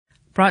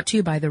Brought to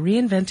you by the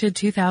reinvented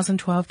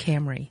 2012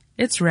 Camry.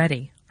 It's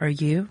ready. Are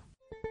you?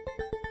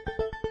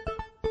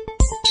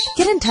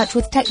 Get in touch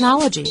with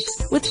technology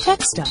with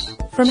Tech Stuff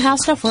from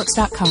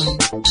HowStuffWorks.com.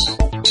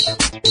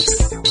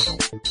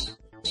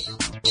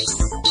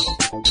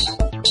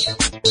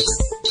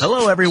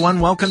 Hello, everyone.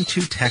 Welcome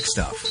to Tech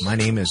Stuff. My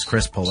name is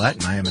Chris Pollette,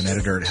 and I am an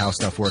editor at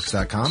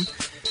HowStuffWorks.com.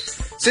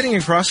 Sitting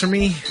across from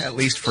me, at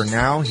least for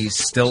now, he's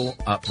still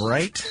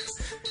upright,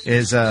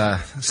 is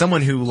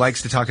someone who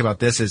likes to talk about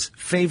this his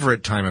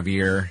favorite time of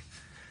year,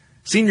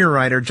 senior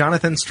writer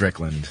Jonathan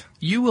Strickland.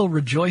 You will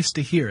rejoice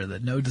to hear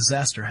that no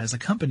disaster has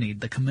accompanied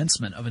the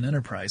commencement of an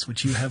enterprise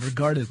which you have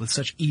regarded with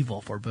such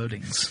evil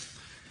forebodings.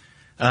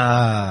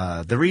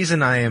 The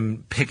reason I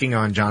am picking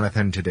on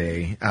Jonathan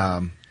today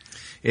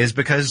is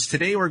because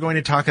today we're going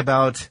to talk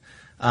about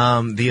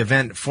the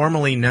event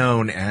formerly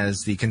known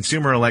as the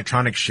Consumer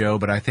Electronics Show,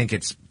 but I think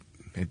it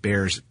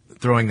bears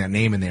throwing that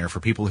name in there for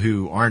people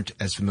who aren't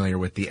as familiar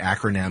with the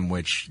acronym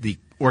which the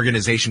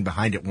organization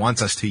behind it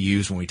wants us to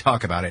use when we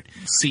talk about it.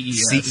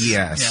 CES.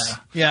 CES.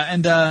 Yeah.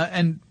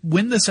 And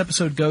when this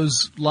episode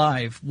goes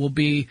live will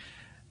be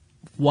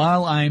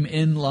while I'm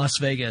in Las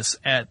Vegas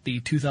at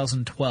the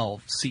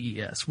 2012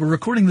 CES. We're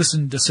recording this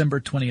in December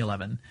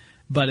 2011.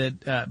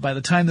 But by the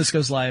time this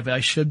goes live,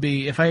 I should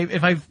be, if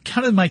I've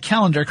counted my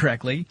calendar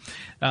correctly,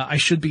 I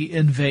should be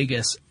in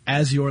Vegas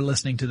as you're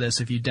listening to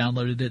this if you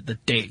downloaded it the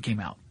day it came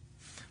out.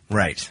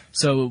 Right.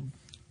 So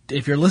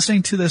if you're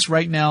listening to this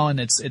right now and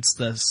it's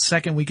the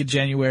second week of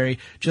January,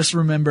 just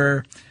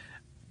remember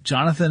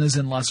Jonathan is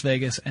in Las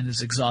Vegas and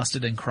is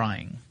exhausted and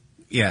crying.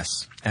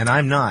 Yes. And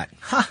I'm not.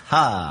 Ha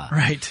ha.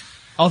 Right.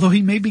 Although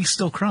he may be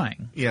still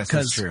crying. Yes,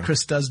 that's true.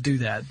 Chris does do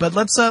that. But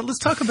let's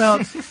talk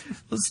about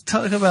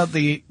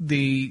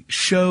the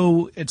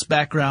show, its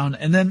background,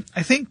 and then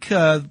I think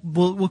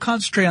we'll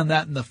concentrate on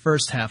that in the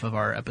first half of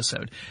our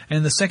episode. And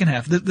in the second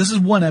half, this is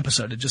one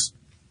episode, just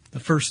the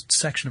first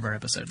section of our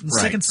episode. In the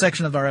second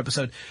section of our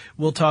episode,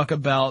 we'll talk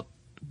about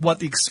what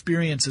the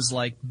experience is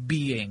like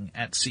being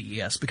at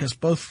CES, because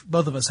both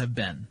of us have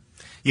been.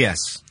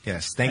 Yes.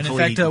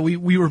 Thankfully, and in fact,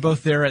 we were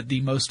both there at the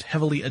most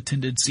heavily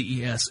attended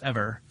CES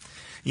ever.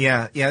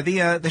 Yeah.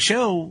 The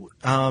show,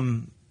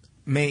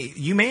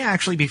 you may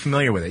actually be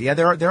familiar with it. Yeah,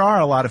 there are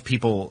a lot of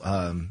people,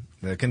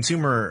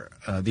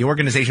 the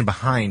organization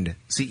behind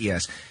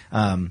CES,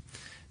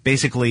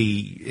 basically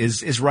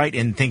is right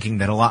in thinking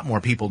that a lot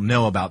more people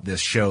know about this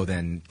show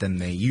than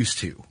they used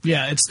to.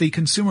 Yeah, it's the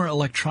Consumer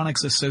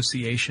Electronics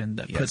Association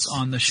that puts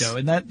on the show.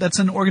 And that's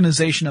an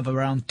organization of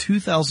around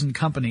 2,000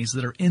 companies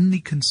that are in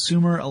the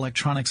consumer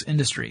electronics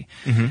industry.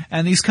 Mm-hmm.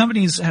 And these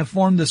companies have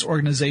formed this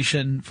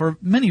organization for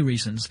many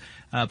reasons.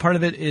 Part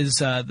of it is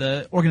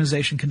the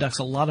organization conducts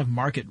a lot of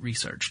market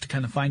research to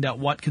kind of find out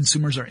what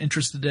consumers are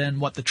interested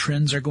in, what the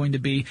trends are going to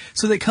be,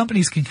 so that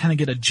companies can kind of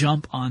get a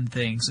jump on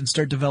things and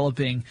start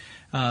developing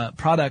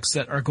products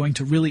that are going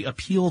to really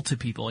appeal to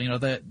people. You know,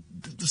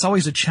 it's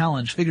always a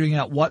challenge figuring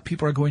out what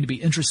people are going to be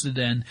interested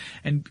in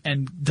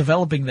and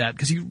developing that,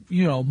 because you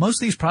know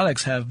most of these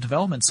products have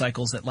development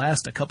cycles that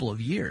last a couple of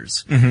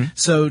years. Mm-hmm.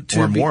 So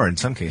more in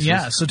some cases.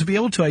 Yeah, so to be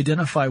able to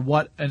identify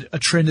what a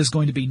trend is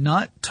going to be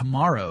not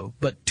tomorrow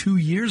but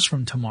 2 years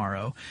from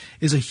tomorrow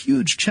is a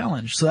huge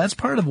challenge. So that's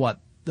part of what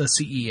the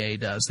CEA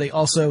does. They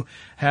also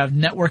have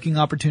networking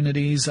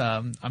opportunities.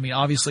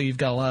 Obviously you've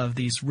got a lot of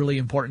these really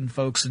important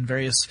folks in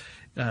various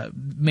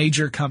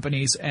major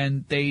companies,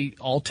 and they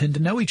all tend to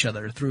know each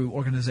other through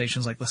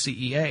organizations like the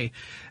CEA.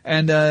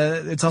 And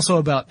it's also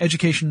about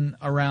education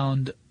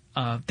around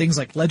things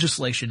like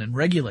legislation and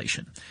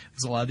regulation,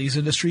 because a lot of these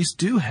industries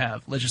do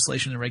have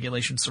legislation and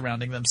regulation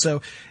surrounding them.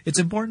 So it's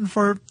important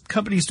for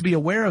companies to be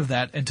aware of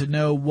that and to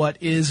know what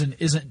is and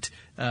isn't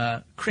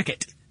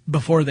cricket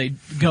before they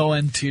go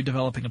into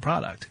developing a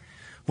product.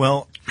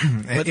 Well,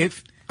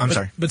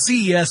 But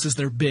CES is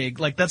their big,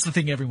 that's the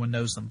thing everyone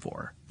knows them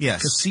for. Yes.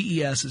 Because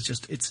CES is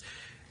just, it's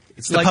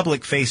the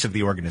public face of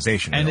the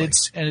organization, and really.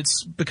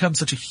 it's become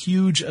such a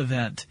huge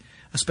event,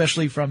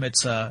 especially from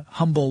its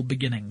humble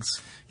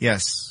beginnings.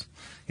 Yes.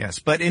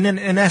 But in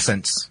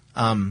essence,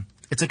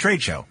 it's a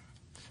trade show.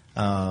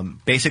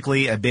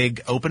 Basically a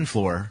big open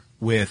floor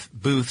with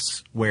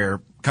booths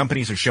where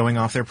companies are showing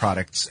off their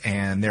products,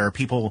 and there are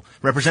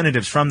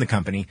representatives from the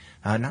company,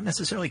 not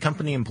necessarily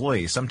company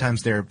employees.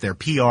 Sometimes they're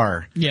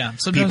PR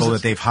people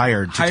that they've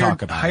hired to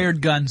talk about.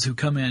 Hired guns who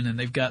come in and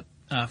they've got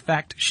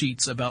fact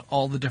sheets about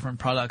all the different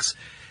products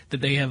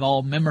that they have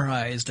all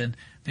memorized, and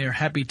they are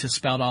happy to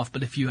spout off.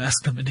 But if you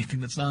ask them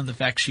anything that's not on the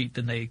fact sheet,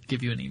 then they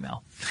give you an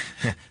email.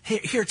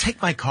 Here,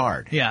 take my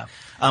card. Yeah.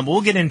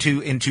 We'll get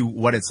into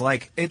what it's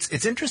like.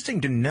 It's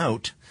interesting to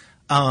note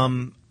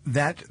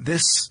that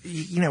this,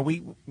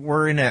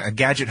 we're in a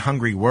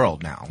gadget-hungry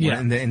world now.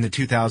 Yeah. We're in the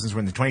 2000s. We're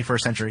in the 21st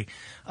century.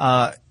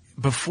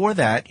 Before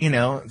that,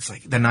 it's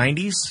like the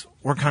 90s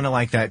were kind of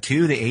like that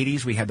too. The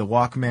 80s, we had the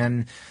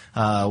Walkman.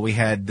 We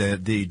had the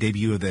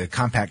debut of the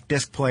compact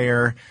disc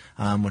player,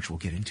 which we'll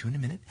get into in a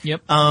minute.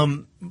 Yep.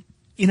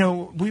 We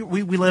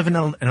live in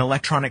an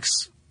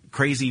electronics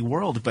crazy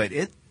world, but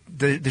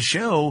the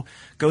show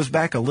goes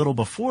back a little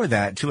before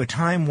that to a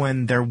time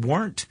when there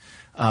weren't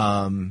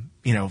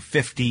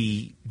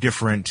 50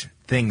 different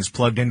things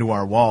plugged into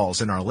our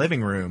walls in our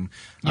living room,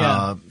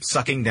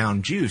 sucking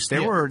down juice.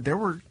 There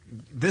were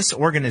this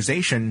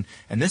organization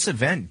and this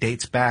event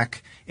dates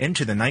back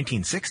into the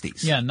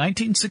 1960s. Yeah,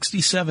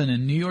 1967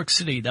 in New York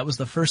City. That was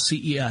the first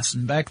CES.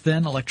 And back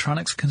then,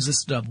 electronics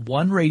consisted of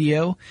one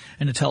radio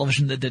and a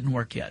television that didn't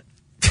work yet.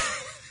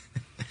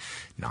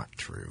 Not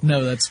true.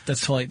 No, that's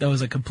totally, that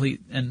was a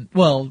complete, the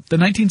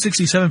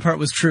 1967 part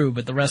was true,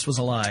 but the rest was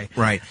a lie.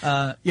 Right.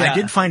 I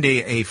did find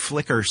a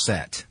Flickr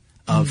set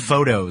of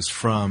photos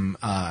from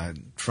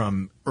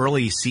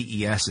early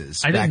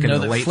CESs I back didn't in know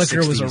the that late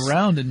Flickr 60s. was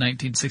around in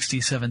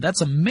 1967.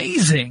 That's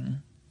amazing.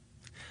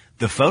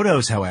 The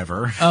photos,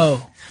 however.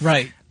 Oh,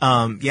 right.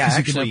 Yeah, 'Cause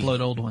actually, you can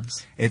upload old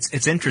ones.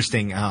 it's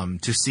interesting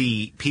to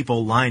see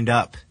people lined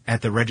up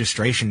at the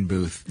registration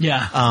booth.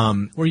 Yeah.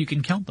 Where you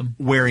can count them.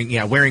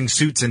 Wearing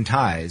suits and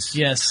ties.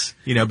 Yes.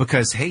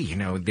 Because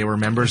they were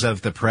members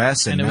of the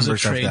press and it was a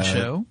members trade of the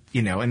show.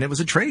 And it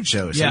was a trade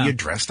show, so Yeah. you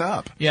dressed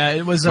up. Yeah,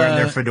 it was Wearing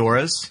their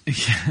fedoras,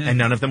 and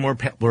none of them were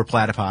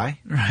platypi.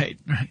 Right.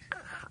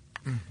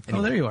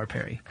 Oh, there you are,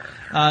 Perry.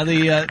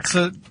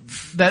 So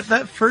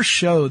that first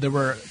show, there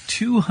were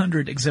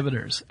 200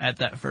 exhibitors at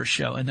that first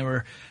show, and there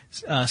were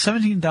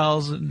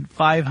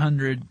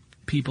 17,500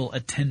 people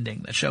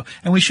attending that show.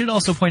 And we should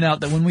also point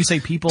out that when we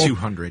say people,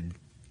 200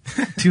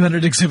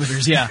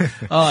 exhibitors, yeah.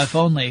 Oh, if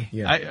only.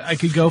 Yeah. I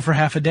could go for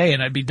half a day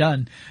and I'd be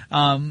done.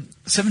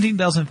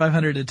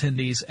 17,500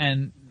 attendees,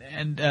 and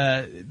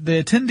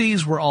the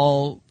attendees were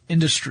all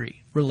industry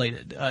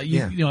related.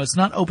 It's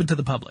not open to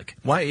the public.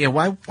 Why? Yeah.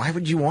 Why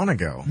would you want to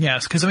go?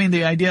 Yes, because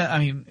the idea.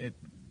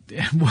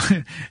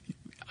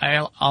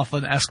 I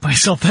often ask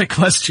myself that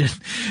question,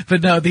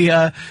 but no,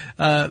 there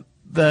are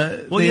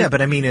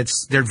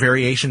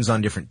variations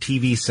on different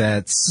TV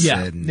sets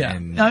and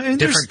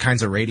different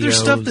kinds of radios. There's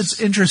stuff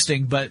that's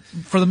interesting, but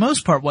for the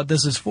most part, what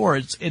this is for,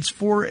 it's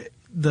for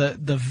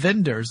the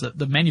vendors,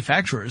 the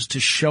manufacturers, to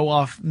show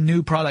off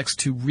new products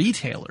to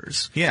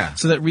retailers. Yeah.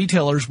 So that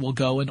retailers will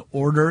go and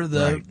order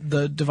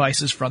the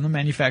devices from the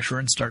manufacturer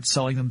and start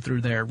selling them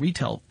through their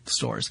retail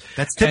stores.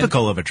 That's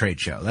typical of a trade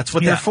show. That's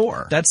what they're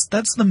for. That's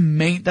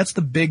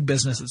the big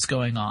business that's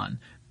going on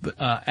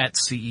at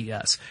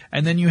CES.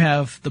 And then you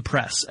have the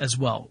press as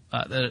well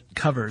that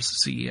covers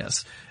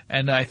CES.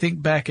 And I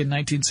think back in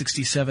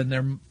 1967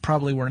 there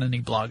probably weren't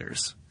any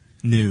bloggers.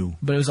 No.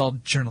 But it was all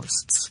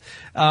journalists.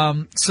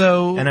 And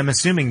I'm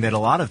assuming that a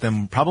lot of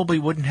them probably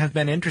wouldn't have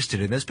been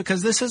interested in this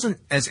because this isn't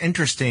as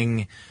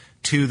interesting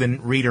to the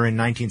reader in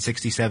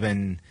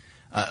 1967,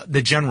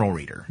 the general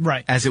reader,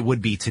 right, as it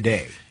would be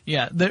today.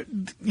 Yeah. There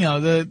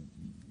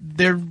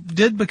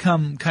did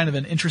become kind of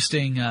an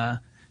interesting,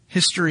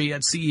 history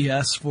at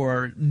CES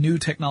for new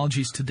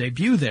technologies to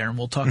debut there, and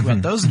we'll talk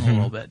about those in a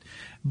little bit.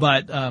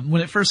 But,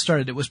 when it first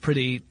started, it was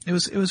fairly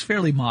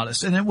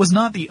modest, and it was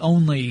not the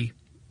only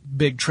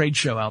big trade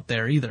show out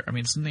there either.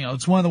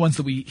 It's one of the ones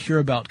that we hear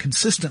about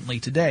consistently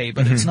today,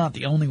 but it's not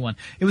the only one.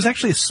 It was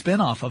actually a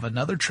spin-off of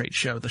another trade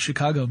show, the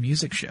Chicago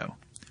Music Show.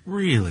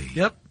 Really?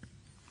 Yep.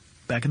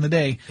 Back in the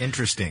day.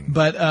 Interesting.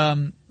 But,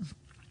 and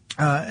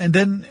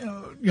then,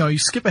 you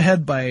skip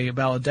ahead by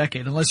about a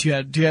decade, unless you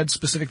had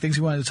specific things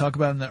you wanted to talk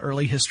about in the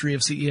early history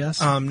of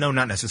CES? No,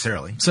 not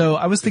necessarily. So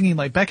I was thinking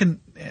back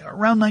in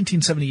around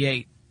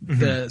 1978,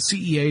 the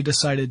CEA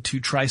decided to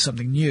try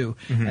something new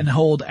and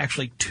hold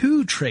actually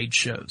 2 trade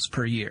shows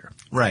per year.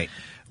 Right.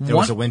 There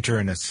was a winter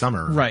and a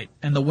summer. Right.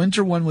 And the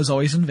winter one was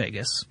always in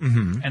Vegas.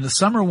 And the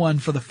summer one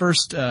for the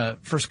first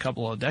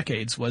couple of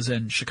decades was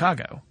in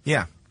Chicago.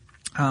 Yeah.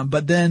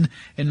 But then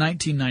in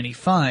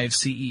 1995,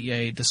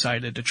 CEA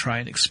decided to try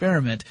an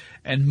experiment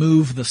and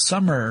move the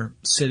summer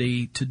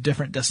city to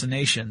different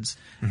destinations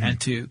and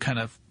to kind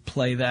of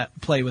play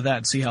with that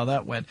and see how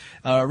that went.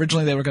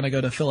 Originally they were going to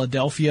go to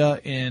Philadelphia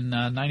in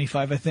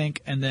 95, I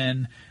think, and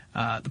then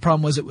the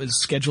problem was it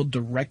was scheduled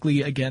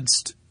directly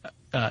against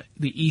the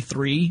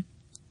E3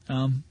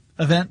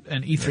 event,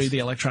 and E3, the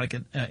Electronic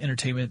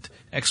Entertainment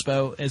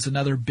Expo, is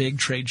another big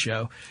trade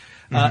show.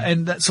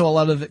 So a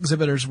lot of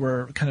exhibitors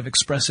were kind of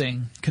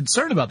expressing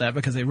concern about that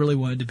because they really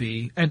wanted to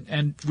be,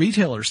 and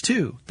retailers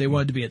too, they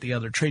wanted to be at the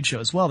other trade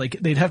show as well.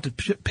 They'd have to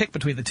pick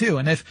between the two.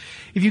 And if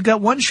you've got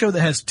one show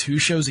that has 2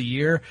 shows a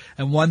year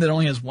and one that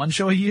only has 1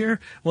 show a year,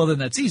 well then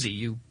that's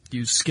easy.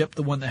 You skip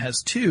the one that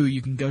has 2,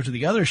 you can go to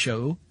the other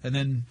show, and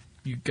then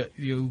you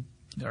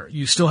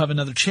still have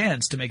another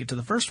chance to make it to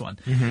the first one.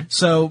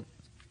 So,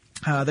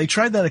 they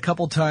tried that a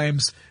couple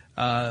times.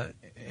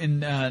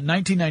 In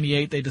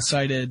 1998, they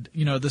decided,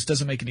 this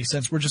doesn't make any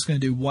sense. We're just going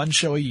to do 1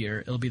 show a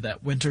year. It'll be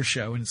that winter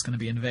show, and it's going to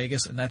be in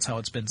Vegas, and that's how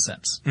it's been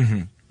since.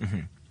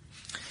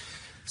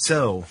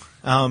 So,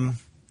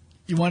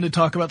 you wanted to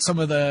talk about some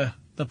of the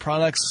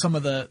products, some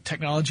of the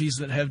technologies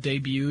that have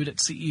debuted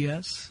at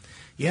CES?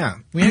 Yeah.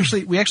 We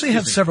actually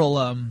have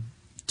several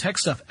Tech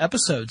Stuff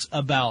episodes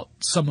about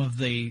some of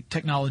the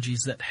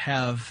technologies that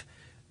have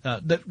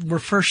that were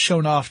first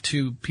shown off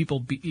to people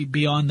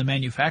beyond the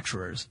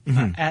manufacturers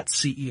at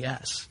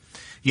CES.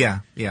 Yeah,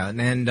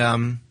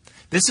 and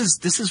this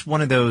is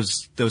one of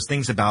those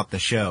things about the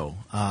show.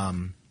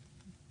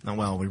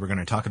 Well, we were going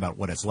to talk about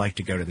what it's like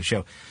to go to the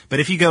show, but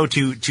if you go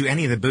to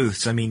any of the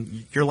booths, I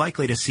mean, you're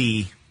likely to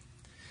see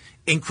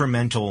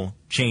incremental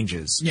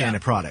changes in a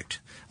product.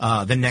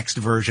 The next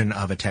version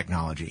of a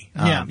technology.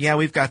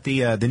 We've got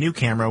the new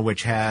camera,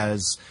 which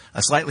has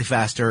a slightly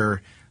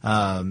faster,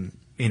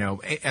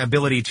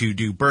 ability to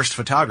do burst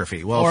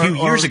photography. Well, a few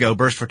years ago,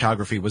 burst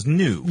photography was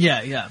new.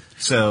 Yeah.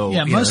 So,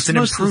 it's an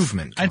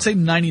improvement. I'd say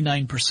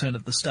 99%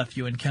 of the stuff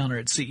you encounter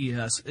at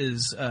CES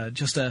is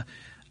just a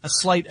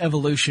slight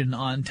evolution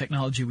on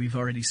technology we've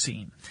already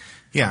seen.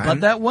 Yeah.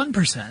 But that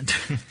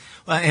 1%.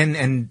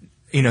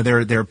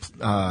 There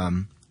are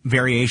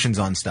variations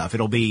on stuff.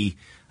 It'll be,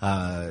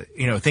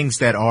 things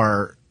that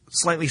are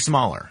slightly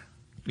smaller,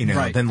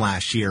 than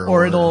last year.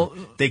 Or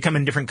they come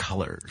in different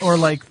colors. Or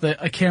like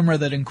a camera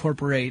that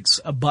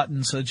incorporates a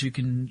button so that you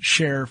can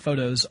share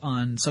photos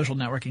on social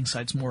networking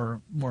sites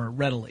more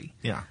readily.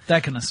 Yeah.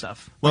 That kind of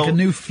stuff. Well, like a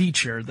new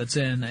feature that's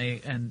in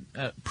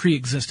a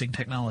pre-existing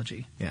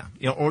technology. Yeah.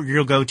 Or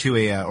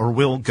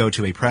we'll go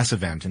to a press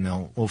event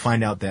and we'll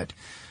find out that,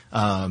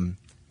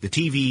 the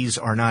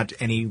TVs are not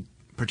any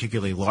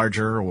particularly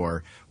larger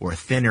or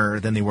thinner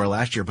than they were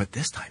last year, but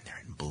this time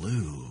they're in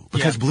blue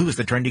because blue is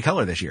the trendy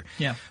color this year.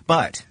 Yeah.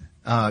 But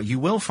you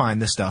will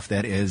find the stuff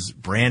that is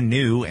brand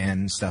new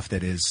and stuff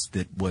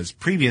that was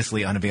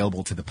previously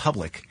unavailable to the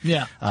public.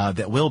 Yeah.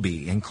 That will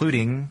be,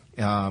 including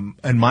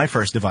and my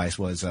first device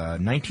was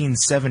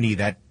 1970,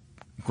 that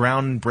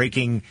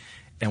groundbreaking,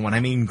 and when I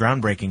mean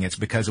groundbreaking, it's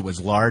because it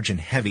was large and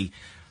heavy,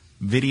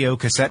 video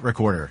cassette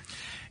recorder.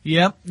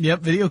 Yep.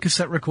 Video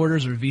cassette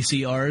recorders, or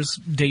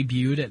VCRs,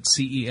 debuted at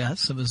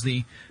CES. It was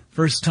the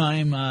first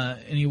time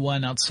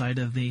anyone outside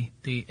of the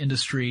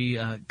industry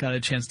got a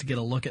chance to get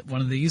a look at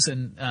one of these.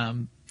 And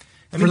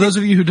for those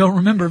of you who don't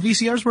remember,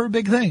 VCRs were a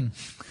big thing.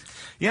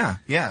 Yeah,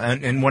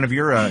 and one of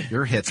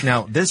your hits.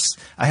 Now,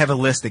 I have a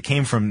list that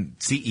came from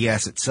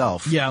CES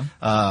itself. Yeah.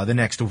 The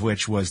next of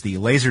which was the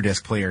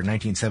Laserdisc player,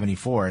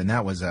 1974, and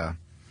that was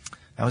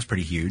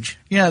pretty huge.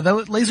 Yeah,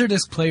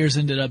 Laserdisc players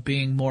ended up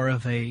being more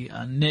of a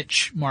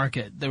niche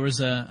market. There was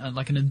an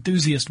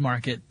enthusiast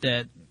market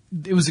that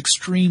it was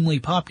extremely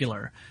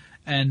popular,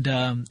 and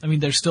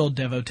there's still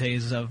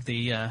devotees of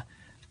the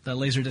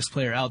Laserdisc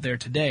player out there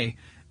today,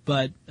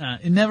 but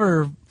it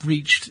never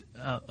reached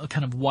a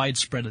kind of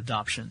widespread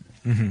adoption.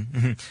 Mm-hmm,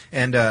 mm-hmm.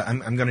 And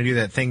I'm going to do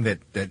that thing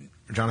that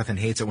Jonathan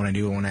hates it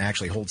when I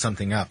actually hold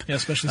something up. Yeah,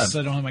 especially since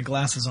I don't have my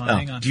glasses on.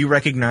 Hang on. Do you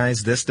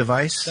recognize this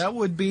device? That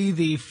would be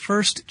the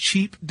first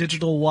cheap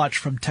digital watch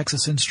from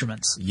Texas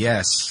Instruments.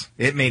 Yes,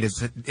 it made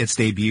its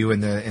debut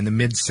in the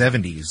mid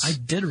 '70s. I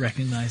did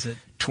recognize it.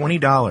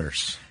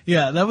 $20.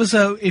 Yeah, that was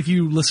if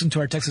you listen to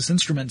our Texas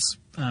Instruments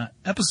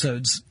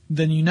episodes,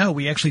 then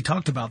we actually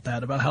talked about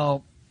that, about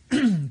how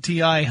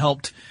TI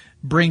helped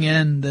bring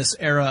in this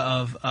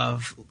era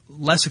of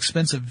less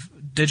expensive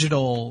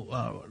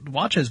digital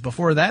watches.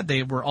 Before that,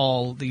 they were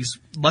all these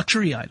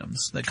luxury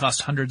items that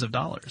cost hundreds of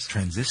dollars.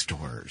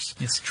 Transistors.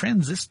 It's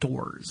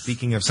transistors.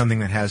 Speaking of something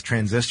that has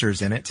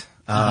transistors in it,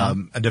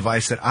 a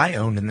device that I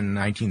owned in the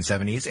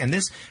 1970s, and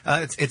this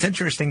it's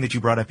interesting that you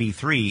brought up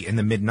E3 in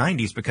the mid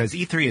 90s, because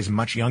E3 is a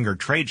much younger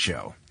trade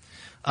show.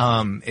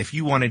 If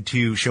you wanted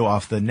to show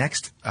off the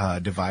next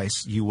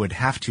device, you would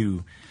have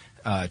to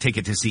take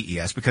it to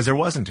CES, because there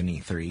wasn't an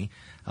E3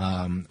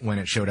 when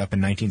it showed up in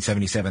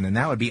 1977, and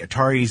that would be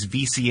Atari's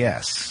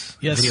VCS,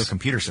 video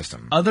computer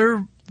system.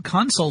 Other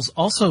consoles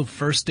also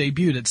first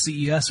debuted at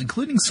CES,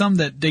 including some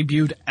that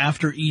debuted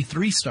after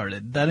E3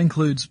 started. That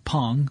includes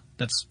Pong.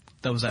 That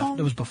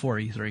was before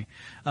E3.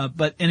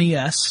 But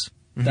NES,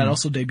 that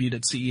also debuted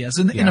at CES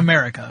in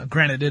America.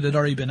 Granted, it had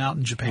already been out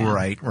in Japan.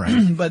 Right.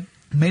 But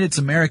made its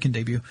American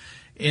debut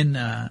in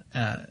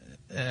at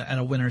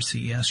a winter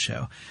CES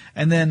show.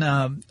 And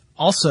then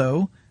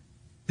also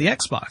the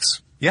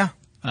Xbox. Yeah.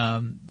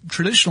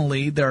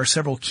 Traditionally, there are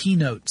several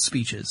keynote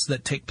speeches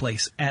that take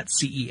place at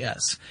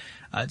CES.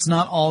 It's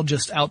not all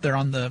just out there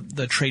on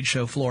the trade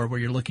show floor where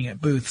you're looking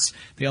at booths.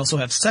 They also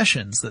have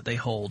sessions that they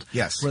hold.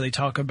 Yes. Where they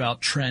talk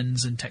about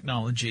trends and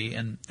technology,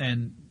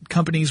 and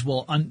companies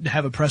will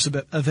have a press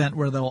event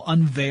where they'll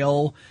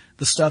unveil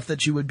the stuff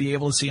that you would be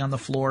able to see on the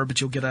floor,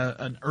 but you'll get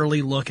an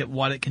early look at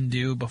what it can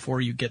do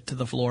before you get to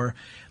the floor.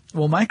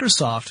 Well,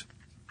 Microsoft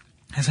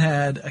has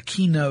had a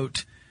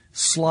keynote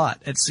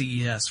slot at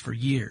CES for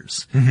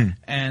years. Mm-hmm.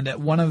 And at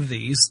one of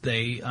these,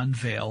 they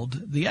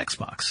unveiled the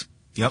Xbox.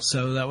 Yep.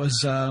 So that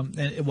was,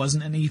 it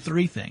wasn't an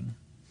E3 thing.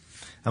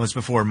 That was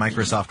before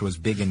Microsoft was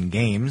big in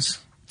games.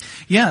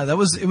 Yeah, it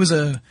was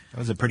a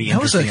pretty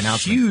interesting announcement. That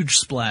was a huge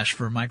splash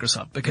for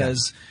Microsoft,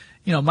 because,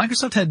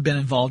 Microsoft had been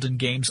involved in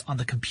games on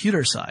the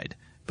computer side,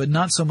 but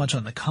not so much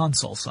on the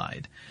console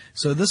side.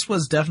 So this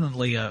was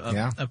definitely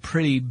a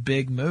pretty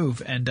big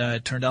move, and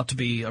it turned out to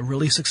be a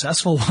really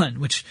successful one,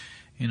 which,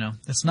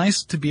 it's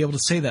nice to be able to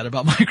say that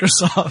about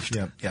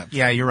Microsoft.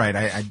 Yeah, you're right.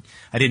 I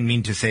didn't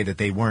mean to say that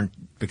they weren't,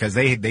 because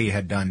they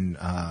had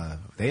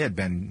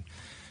been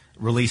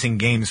releasing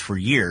games for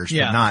years,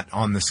 Yeah. but not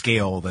on the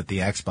scale that the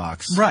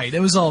Xbox. Right. It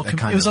was all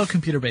kind it was of- all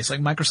computer based,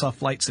 like Microsoft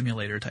Flight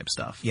Simulator type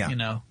stuff. Yeah. You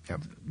know.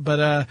 Yep.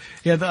 But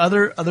the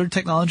other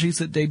technologies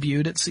that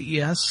debuted at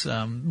CES.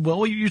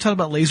 Well, you're talking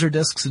about laser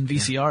discs and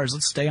VCRs.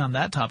 Let's stay on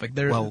that topic.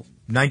 Well,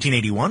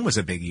 1981 was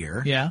a big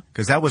year. Yeah.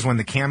 Because that was when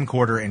the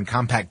camcorder and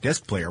compact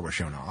disc player were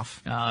shown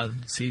off.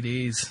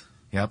 CDs.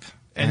 Yep.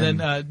 And then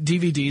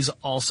DVDs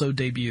also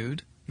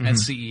debuted at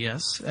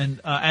CES,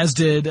 and as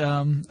did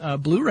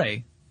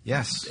Blu-ray.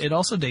 Yes. It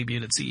also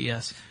debuted at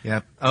CES.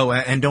 Yep. Oh,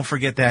 and don't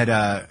forget that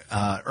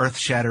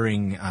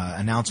earth-shattering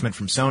announcement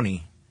from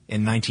Sony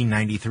in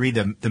 1993,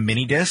 the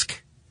mini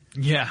disc.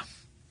 Yeah.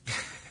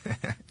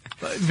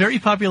 Very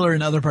popular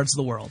in other parts of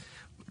the world.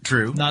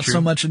 True. Not true.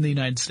 so much in the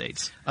United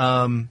States.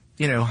 High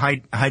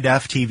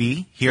def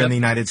TV here in Yep. the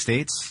United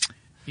States.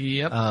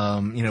 Yep.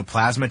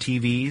 Plasma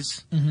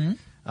TVs.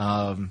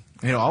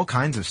 Mm-hmm. All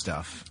kinds of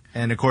stuff.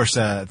 And of course,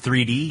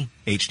 3D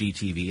HD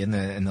TV in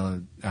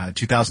the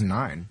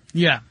 2009.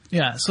 Yeah.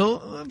 So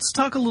let's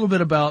talk a little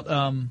bit about,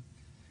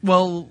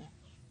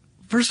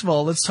 first of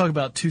all, let's talk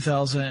about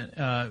 2000,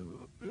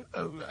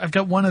 I've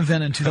got one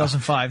event in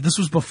 2005. This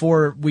was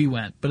before we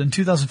went, but in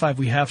 2005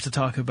 we have to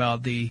talk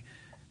about the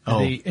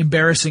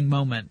embarrassing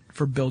moment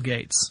for Bill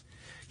Gates.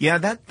 Yeah,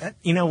 that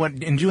you know what?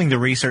 In doing the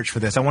research for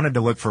this, I wanted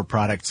to look for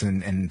products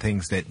and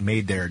things that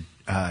made their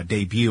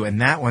debut,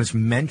 and that was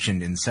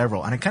mentioned in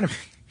several. And I kind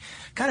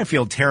of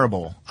feel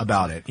terrible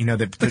about it. You know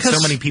that so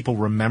many people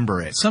remember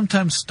it.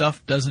 Sometimes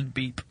stuff doesn't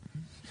beep.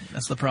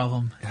 That's the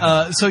problem.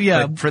 But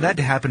for that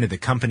to happen to the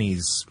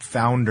company's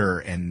founder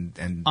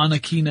and on a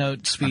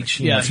keynote speech.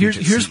 keynote speech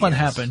at Here's what CES.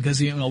 happened,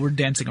 because we're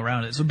dancing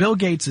around it. So Bill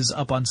Gates is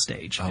up on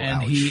stage, and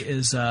ouch. he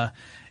is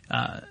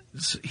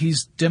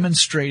he's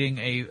demonstrating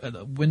a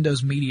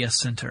Windows Media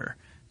Center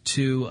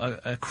to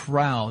a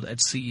crowd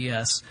at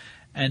CES,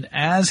 and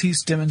as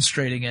he's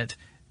demonstrating it,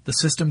 the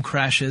system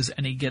crashes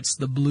and he gets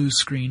the blue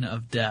screen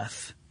of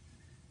death.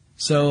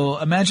 So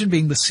imagine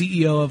being the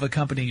CEO of a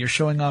company. You're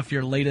showing off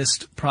your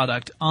latest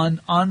product on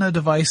a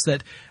device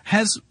that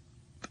has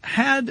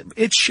had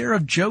its share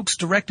of jokes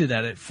directed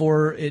at it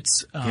for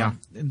its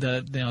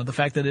the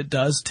fact that it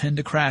does tend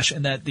to crash,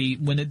 and that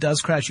when it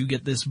does crash, you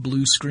get this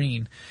blue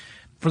screen.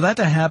 For that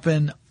to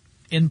happen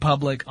in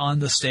public on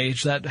the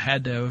stage, that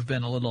had to have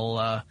been a little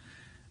a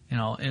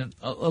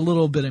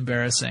little bit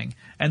embarrassing.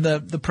 And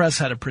the press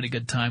had a pretty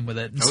good time with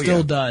it, and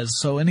still does.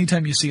 So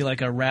anytime you see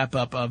like a wrap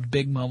up of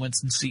big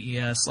moments in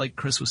CES, like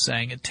Chris was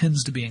saying, it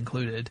tends to be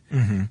included.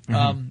 Mm-hmm.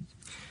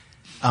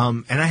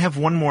 And I have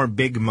one more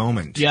big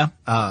moment. Yeah.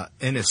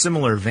 In a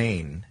similar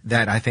vein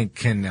that I think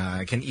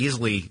can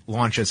easily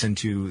launch us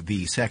into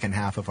the second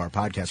half of our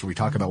podcast, where we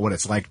talk about what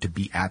it's like to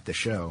be at the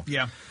show.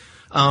 Yeah.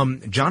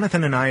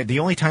 Jonathan and I, the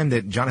only time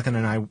that Jonathan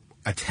and I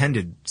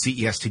attended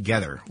CES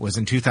together was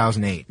in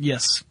 2008.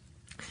 Yes.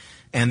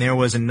 And there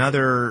was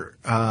another,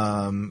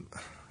 I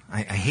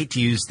hate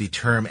to use the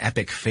term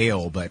epic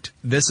fail, but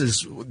this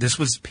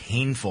was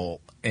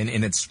painful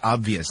in its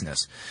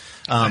obviousness.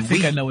 I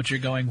think I know what you're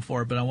going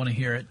for, but I want to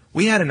hear it.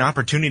 We had an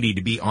opportunity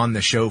to be on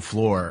the show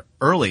floor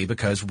early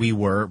because we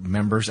were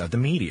members of the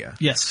media.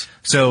 Yes.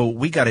 So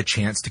we got a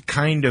chance to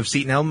kind of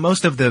see. Now,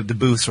 most of the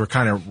booths were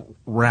kind of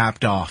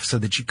wrapped off so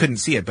that you couldn't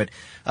see it. But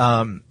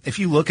if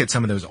you look at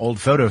some of those old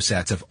photo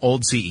sets of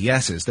old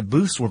CESs, the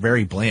booths were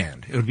very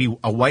bland. It would be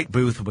a white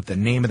booth with the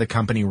name of the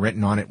company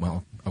written on it.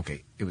 Well,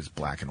 okay, it was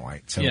black and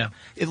white. So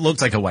it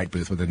looked like a white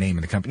booth with the name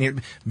of the company.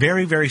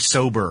 Very, very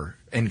sober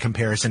in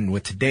comparison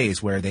with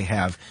today's, where they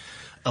have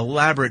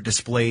elaborate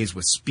displays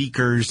with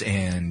speakers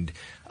and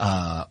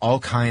all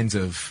kinds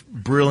of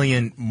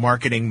brilliant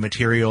marketing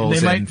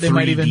materials and 3D they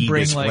might even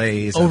bring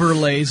displays like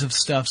overlays of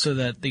stuff so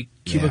that the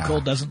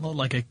cubicle doesn't look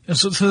like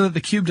so that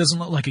the cube doesn't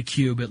look like a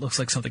cube. It looks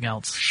like something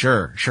else.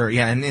 Sure.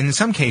 Yeah. And in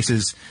some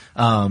cases,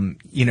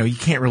 you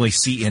can't really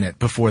see in it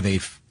before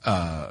they've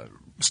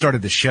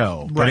started the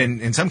show. But Right.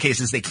 in some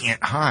cases, they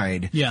can't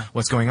hide Yeah.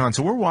 what's going on.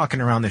 So we're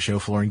walking around the show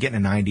floor and getting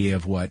an idea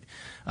of what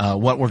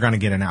we're going to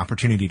get an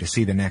opportunity to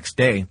see the next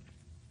day.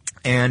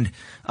 And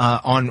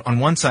on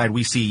one side,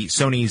 we see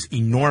Sony's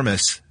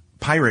enormous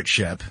pirate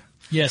ship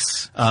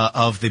Yes.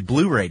 of the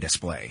Blu-ray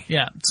display.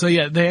 Yeah. So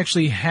they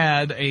actually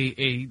had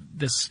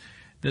this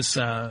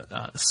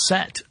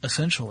set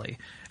essentially,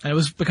 and it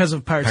was because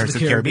of Pirates of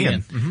the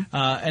Caribbean.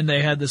 And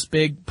they had this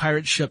big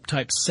pirate ship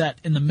type set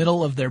in the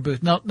middle of their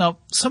booth. Now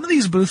some of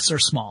these booths are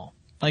small.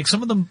 Like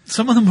some of them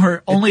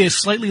are only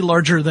slightly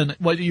larger than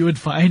what you would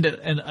find at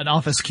an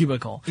office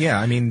cubicle. Yeah,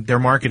 I mean, their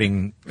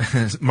marketing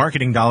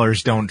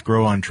dollars don't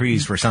grow on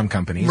trees for some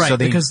companies. Right, so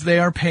because they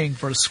are paying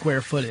for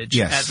square footage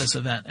Yes. at this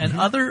event. And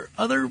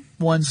other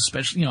ones,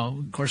 especially,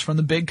 of course, from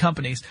the big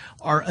companies,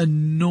 are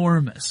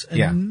enormous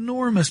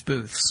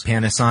booths.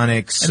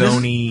 Panasonic,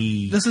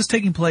 Sony. This is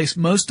taking place,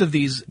 most of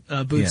these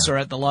booths are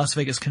at the Las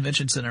Vegas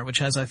Convention Center, which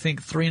has, I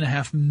think,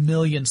 3.5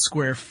 million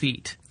square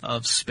feet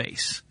of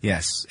space.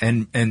 Yes,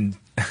 and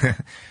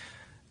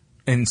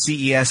in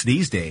CES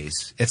these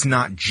days, it's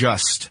not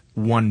just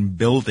one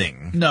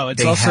building. No,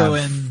 it's They also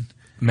have in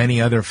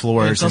many other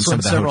floors It's and also some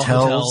of in the several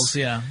hotels.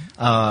 yeah.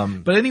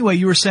 But anyway,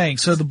 you were saying,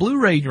 so the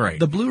Blu-ray Right.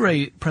 the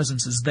Blu-ray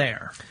presence is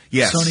there.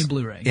 Yes. Sony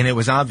Blu-ray. And it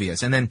was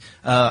obvious. And then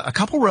a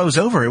couple rows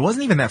over, it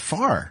wasn't even that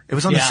far. It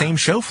was on the Yeah. same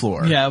show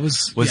floor. Yeah, it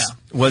was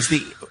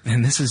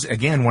And this is,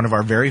 again, one of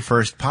our very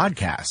first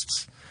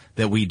podcasts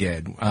that we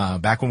did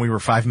back when we were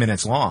 5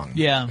 minutes long.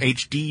 Yeah.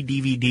 HD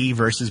DVD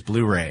versus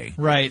Blu-ray.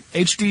 Right.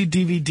 HD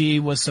DVD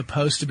was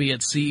supposed to be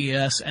at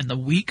CES, and the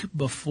week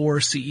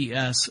before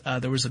CES,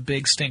 there was a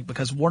big stink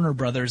because Warner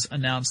Brothers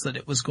announced that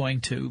it was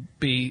going to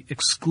be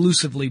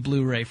exclusively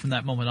Blu-ray from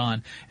that moment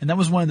on. And that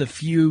was one of the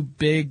few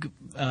big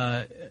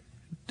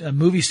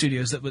movie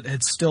studios that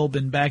had still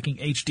been backing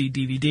HD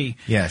DVD.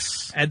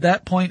 Yes. At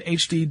that point,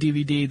 HD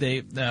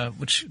DVD,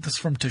 which this is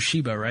from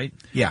Toshiba, right?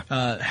 Yeah.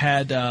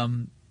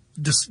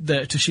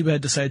 Toshiba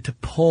had decided to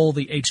pull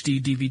the HD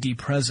DVD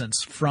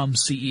presence from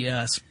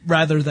CES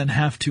rather than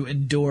have to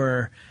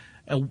endure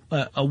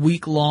a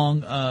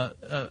week-long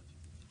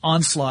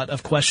onslaught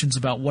of questions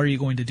about what are you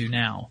going to do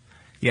now.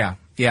 Yeah,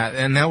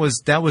 and that was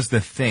the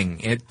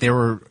thing. There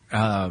were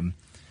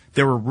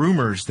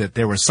rumors that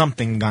there was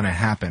something going to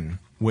happen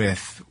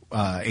with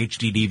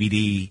HD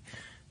DVD.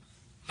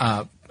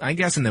 I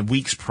guess in the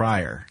weeks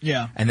prior.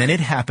 Yeah. And then it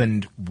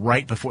happened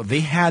right before. They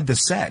had the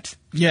set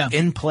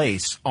in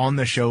place on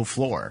the show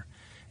floor,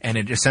 and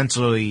it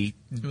essentially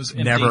was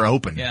never empty.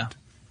 opened. Yeah.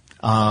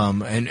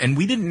 And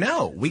we didn't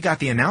know. We got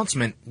the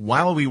announcement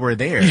while we were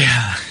there.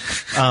 Yeah.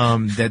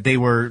 That they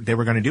were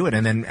going to do it,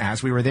 and then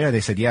as we were there,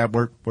 they said, "Yeah,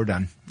 we're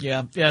done."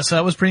 Yeah. So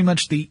that was pretty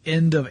much the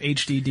end of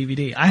HD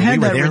DVD. I we had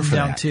were that there written for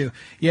down that. too.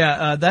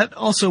 Yeah. That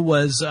also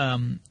was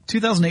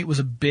 2008 was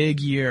a big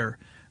year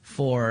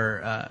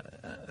for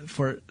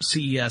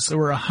CES. There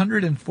were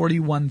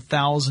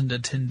 141,000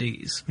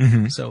 attendees.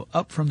 Mm-hmm. So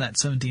up from that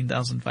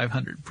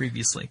 17,500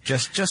 previously.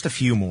 Just a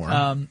few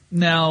more.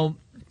 Now,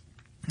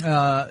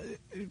 I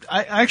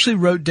actually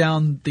wrote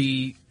down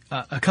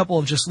a couple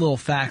of just little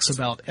facts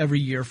about every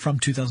year from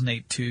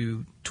 2008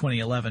 to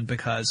 2011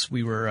 because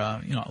we were,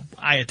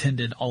 I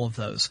attended all of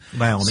those.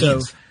 By all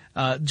means.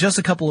 Just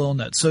a couple little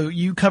notes. So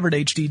you covered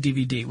HD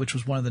DVD, which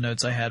was one of the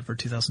notes I had for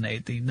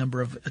 2008. The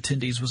number of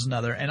attendees was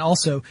another. And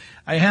also,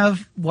 I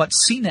have what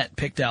CNET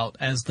picked out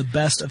as the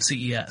best of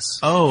CES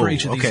for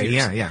each of these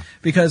years. Yeah.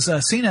 Because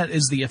CNET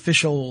is the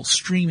official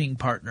streaming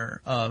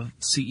partner of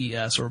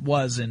CES, or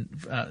was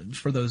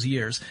for those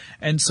years.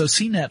 And so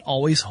CNET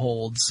always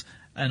holds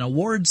an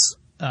awards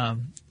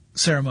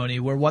ceremony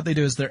where what they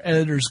do is their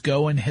editors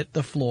go and hit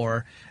the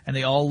floor and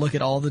they all look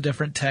at all the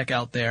different tech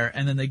out there,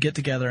 and then they get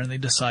together and they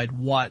decide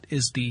what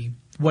is the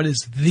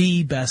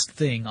best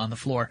thing on the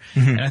floor.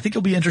 Mm-hmm. And I think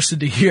you'll be interested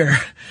to hear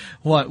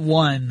what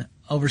won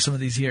over some of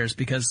these years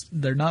because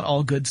they're not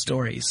all good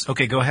stories.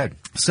 Okay, go ahead.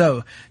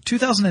 So,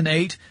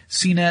 2008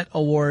 CNET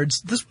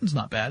Awards. This one's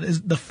not bad.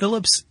 Is the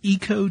Philips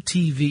Eco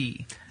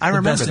TV. I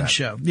remember Best in that.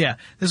 Show. Yeah.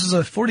 This is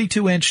a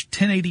 42-inch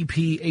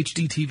 1080p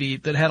HD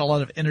TV that had a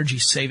lot of energy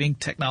saving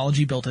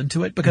technology built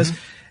into it because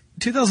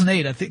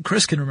 2008, I think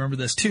Chris can remember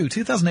this too.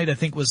 2008, I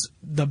think, was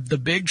the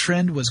big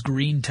trend was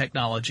green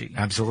technology.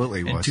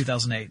 Absolutely in was.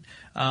 2008.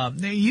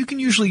 You can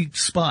usually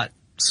spot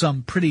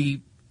some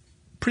pretty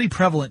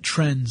prevalent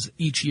trends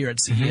each year at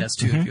CES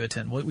too if you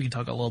attend. We can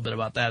talk a little bit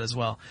about that as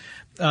well.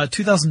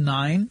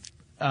 2009,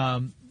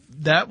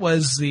 that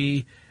was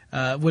when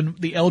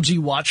the LG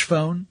watch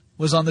phone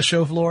was on the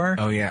show floor.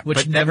 Oh yeah,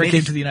 which never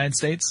came to the United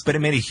States. But it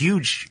made a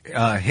huge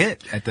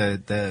hit at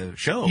the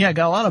show. Yeah, it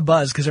got a lot of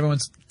buzz because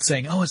everyone's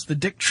saying, "Oh, it's the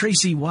Dick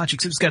Tracy watch,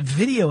 except it's got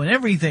video and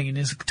everything, and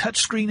it's a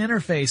touchscreen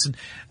interface." And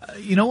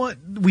you know what?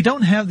 We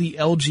don't have the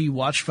LG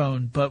watch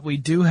phone, but we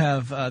do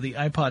have the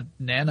iPod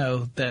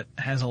Nano that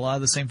has a lot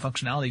of the same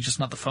functionality,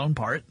 just not the phone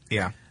part.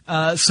 Yeah.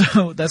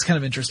 So that's kind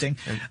of interesting.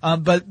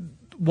 But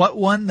what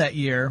won that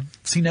year?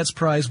 CNET's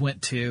prize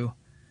went to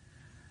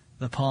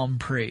the Palm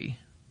Pre.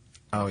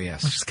 Oh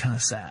yes. Which is kind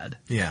of sad.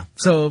 Yeah.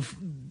 So,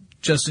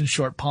 just in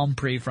short, Palm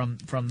Pre from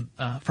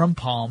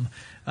Palm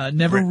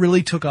never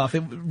really took off.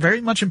 It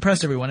very much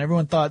impressed everyone.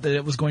 Everyone thought that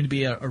it was going to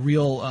be a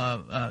real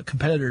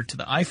competitor to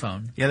the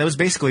iPhone. Yeah, that was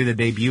basically the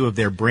debut of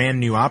their brand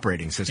new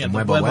operating system,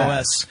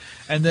 WebOS.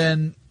 And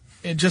then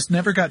it just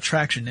never got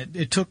traction.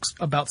 It took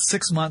about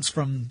 6 months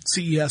from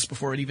CES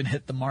before it even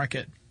hit the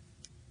market.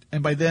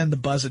 And by then, the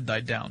buzz had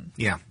died down.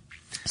 Yeah.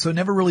 So it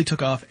never really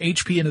took off.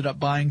 HP ended up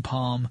buying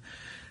Palm.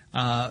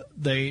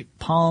 The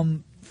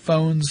Palm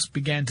phones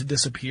began to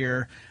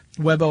disappear.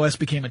 WebOS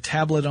became a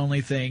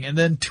tablet-only thing, and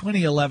then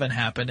 2011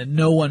 happened, and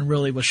no one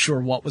really was sure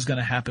what was going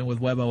to happen with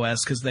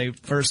WebOS because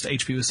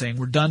HP was saying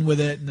we're done with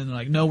it, and then they're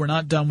like, no, we're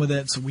not done with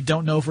it, so we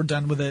don't know if we're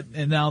done with it,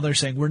 and now they're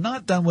saying we're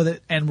not done with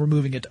it, and we're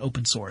moving it to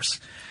open source.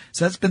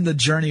 So that's been the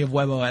journey of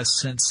WebOS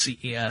since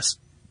CES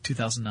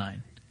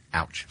 2009.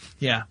 Ouch.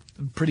 Yeah,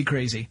 pretty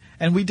crazy.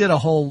 And we did a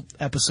whole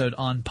episode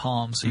on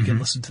Palm, so you can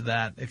listen to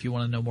that if you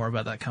want to know more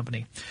about that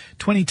company.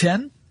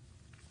 2010.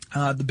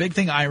 The big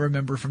thing I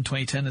remember from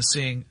 2010 is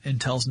seeing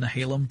Intel's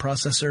Nehalem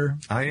processor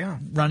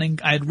running.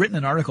 I had written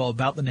an article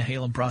about the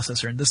Nehalem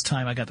processor, and this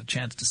time I got the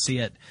chance to see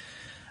it.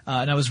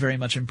 and I was very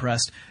much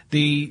impressed.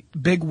 The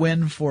big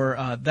win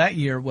for that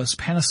year was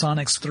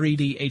Panasonic's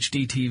 3D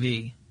HD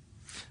TV.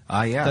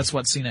 Yeah. That's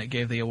what CNET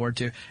gave the award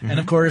to. And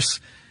of course,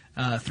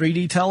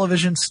 3D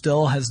television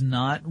still has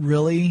not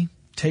really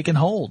taken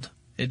hold.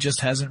 It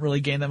just hasn't really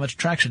gained that much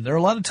traction. There are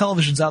a lot of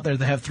televisions out there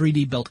that have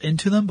 3D built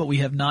into them, but we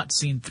have not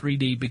seen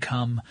 3D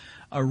become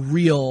a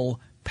real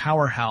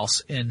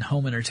powerhouse in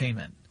home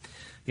entertainment.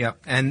 Yeah,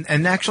 and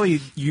actually,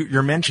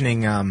 you're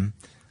mentioning the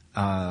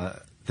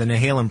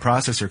Nehalem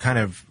processor kind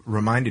of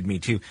reminded me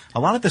too. A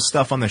lot of the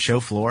stuff on the show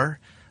floor.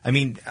 I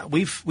mean,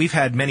 we've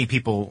had many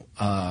people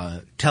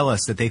tell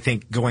us that they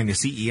think going to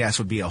CES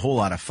would be a whole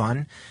lot of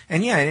fun,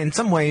 and yeah, in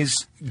some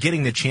ways,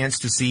 getting the chance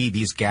to see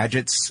these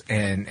gadgets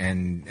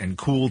and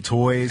cool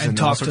toys and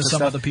all talk sorts to of some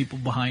stuff. of the people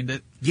behind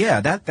it.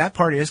 Yeah, that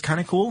part is kind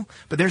of cool,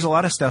 but there's a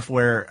lot of stuff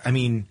where, I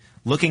mean,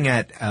 looking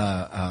at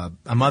a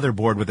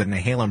motherboard with a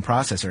Nehalem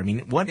processor, I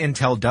mean, what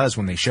Intel does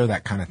when they show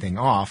that kind of thing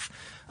off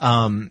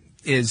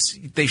is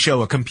they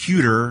show a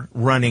computer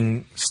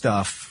running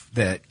stuff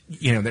that,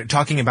 you know, they're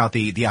talking about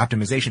the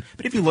optimization.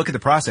 But if you look at the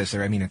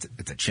processor, I mean,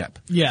 it's a chip.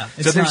 Yeah.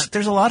 So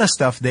there's a lot of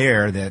stuff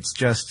there that's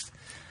just,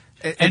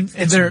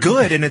 it's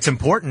good and it's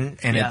important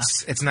and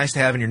it's nice to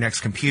have in your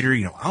next computer.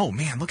 You know, oh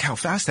man, look how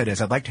fast that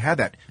is. I'd like to have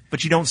that.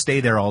 But you don't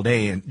stay there all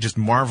day and just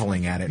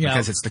marveling at it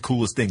because it's the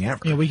coolest thing ever.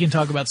 Yeah, we can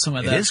talk about some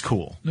of that. It is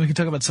cool. We can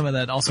talk about some of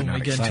that also when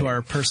we get into exciting.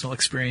 our personal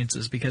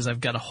experiences, because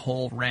I've got a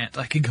whole rant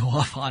I could go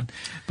off on.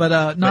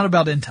 But not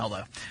about Intel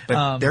though.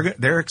 But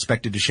they're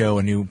expected to show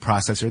a new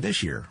processor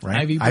this year, right?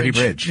 Ivy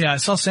Bridge. Yeah, I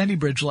saw Sandy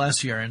Bridge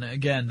last year, and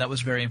again, that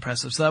was very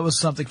impressive. So that was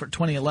something for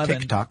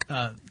 2011. TikTok.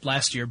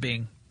 Last year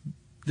being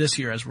this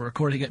year as we're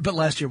recording it, but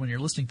last year when you're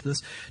listening to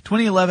this,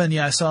 2011,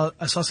 yeah, I saw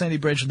Sandy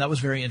Bridge, and that was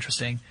very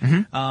interesting.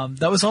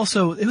 That was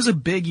also, it was a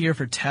big year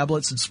for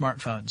tablets and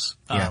smartphones,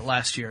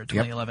 last year,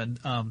 2011.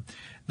 Yep.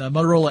 The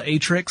Motorola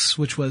Atrix,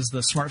 which was the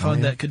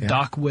smartphone that could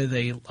dock with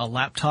a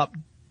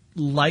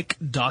laptop-like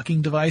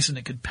docking device, and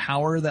it could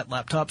power that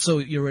laptop. So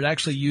you were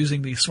actually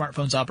using the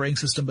smartphone's operating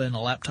system, but in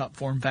a laptop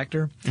form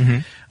factor.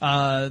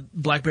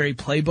 BlackBerry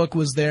Playbook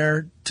was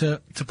there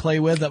to play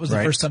with. That was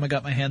the first time I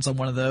got my hands on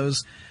one of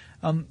those.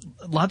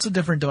 Lots of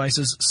different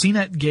devices.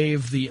 CNET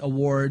gave the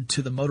award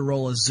to the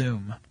Motorola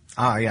Zoom.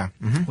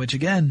 Which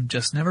again,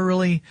 just never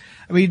really,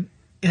 I mean,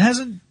 it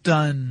hasn't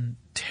done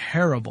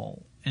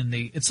terrible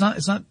it's not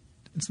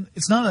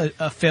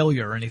a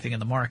failure or anything in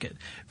the market,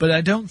 but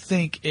I don't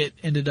think it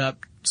ended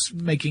up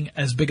making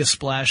as big a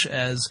splash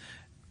as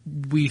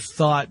we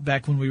thought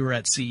back when we were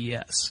at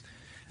CES.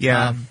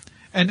 Yeah.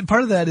 And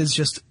part of that is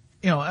just,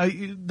 you know,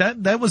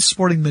 that was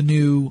sporting the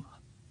new,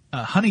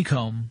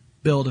 Honeycomb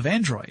build of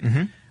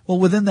Android. Well,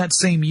 within that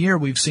same year,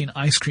 we've seen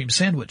Ice Cream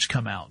Sandwich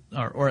come out,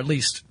 or at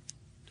least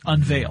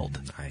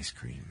unveiled. Ice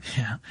cream.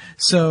 Yeah.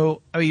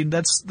 So, I mean,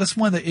 that's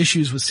one of the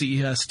issues with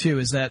CES too,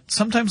 is that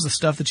sometimes the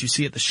stuff that you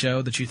see at the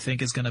show that you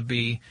think is going to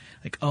be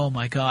like, oh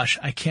my gosh,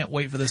 I can't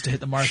wait for this to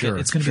hit the market.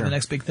 It's going to be the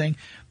next big thing.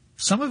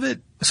 Some of it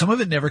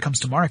never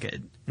comes to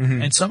market,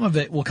 and some of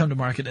it will come to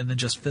market and then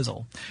just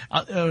fizzle.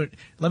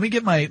 Let me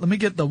get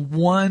the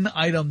one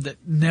item that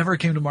never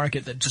came to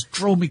market that just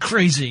drove me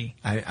crazy.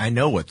 I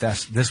know what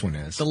this one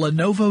is. The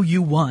Lenovo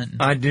U1.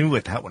 I knew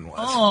what that one was.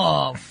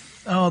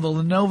 Oh, the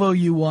Lenovo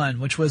U1,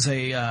 which was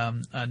a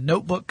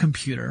notebook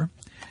computer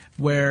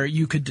where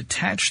you could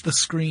detach the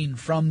screen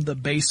from the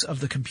base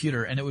of the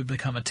computer and it would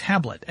become a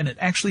tablet. And it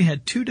actually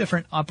had two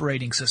different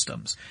operating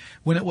systems.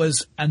 When it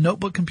was a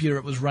notebook computer,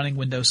 it was running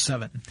Windows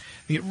 7.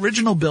 The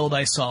original build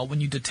I saw,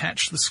 when you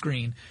detached the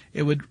screen,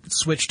 it would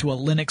switch to a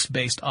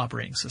Linux-based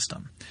operating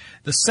system.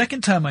 The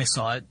second time I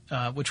saw it,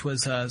 which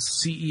was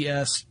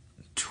CES,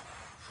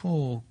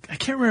 I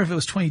can't remember if it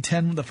was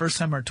 2010 the first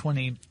time or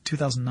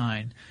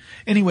 2009.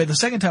 Anyway, the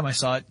second time I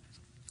saw it,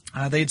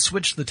 they had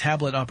switched the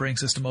tablet operating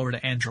system over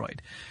to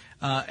Android.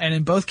 And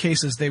in both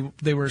cases,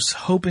 they were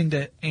hoping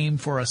to aim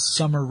for a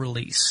summer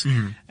release.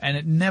 And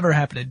it never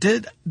happened.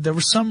 There were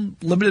some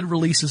limited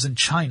releases in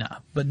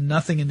China, but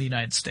nothing in the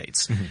United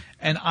States.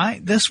 And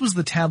this was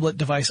the tablet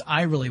device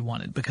I really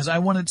wanted, because I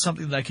wanted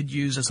something that I could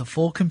use as a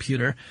full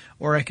computer,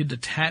 or I could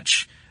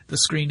detach the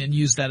screen and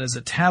use that as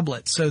a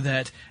tablet so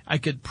that I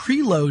could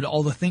preload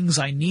all the things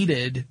I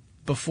needed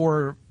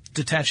before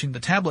detaching the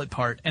tablet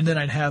part, and then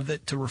I'd have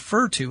it to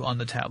refer to on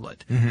the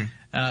tablet.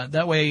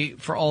 That way,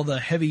 for all the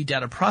heavy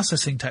data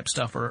processing type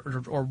stuff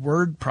or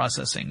word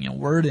processing,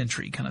 word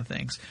entry kind of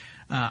things,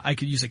 I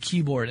could use a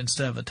keyboard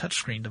instead of a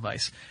touchscreen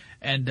device.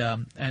 And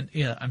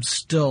yeah, I'm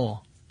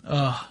still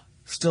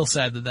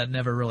sad that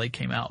never really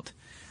came out.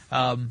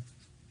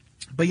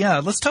 But yeah,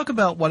 let's talk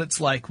about what it's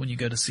like when you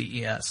go to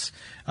CES.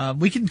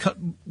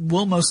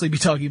 We'll mostly be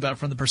talking about it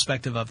from the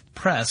perspective of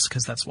press,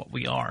 because that's what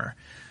we are.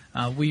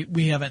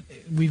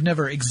 We've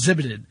never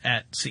exhibited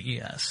at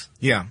CES.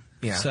 Yeah.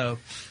 So,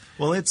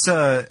 well, it's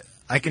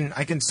I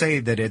can say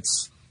that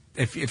it's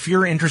if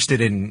you're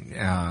interested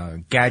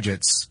in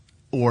gadgets,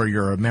 or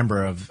you're a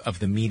member of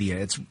the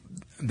media,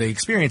 the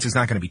experience is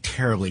not going to be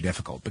terribly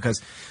difficult,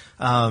 because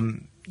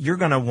you're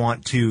going to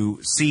want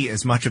to see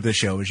as much of the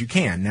show as you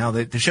can. Now,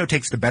 the show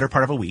takes the better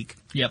part of a week.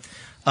 Yep.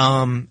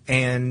 And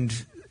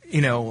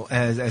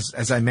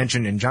as I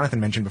mentioned and Jonathan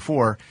mentioned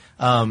before,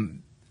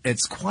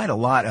 it's quite a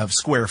lot of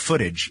square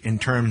footage in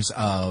terms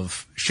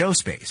of show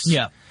space.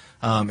 Yeah.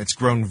 It's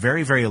grown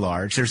very, very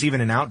large. There's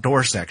even an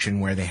outdoor section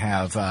where they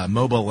have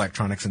mobile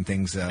electronics and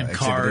things,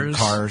 exhibited.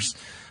 Cars.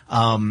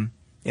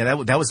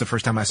 That was the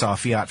first time I saw a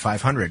Fiat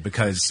 500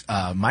 because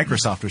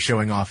Microsoft was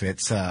showing off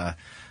its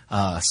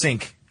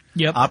Sync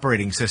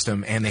operating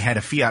system, and they had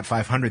a Fiat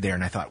 500 there,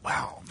 and I thought,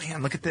 wow,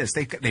 man, look at this.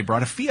 They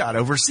brought a Fiat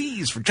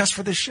overseas just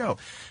for this show.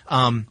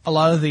 A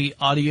lot of the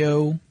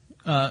audio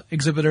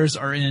exhibitors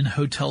are in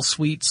hotel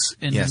suites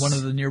in one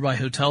of the nearby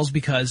hotels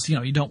because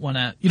you don't want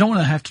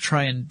to have to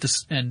try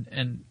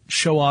and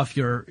show off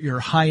your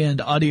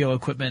high-end audio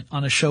equipment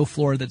on a show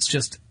floor that's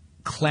just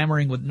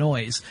clamoring with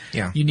noise.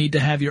 Yeah. You need to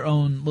have your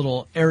own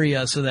little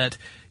area so that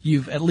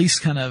you've at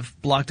least kind of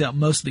blocked out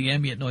most of the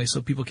ambient noise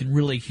so people can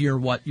really hear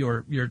what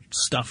your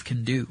stuff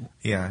can do.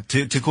 Yeah.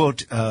 To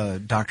quote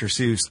Dr.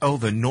 Seuss,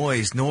 the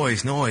noise.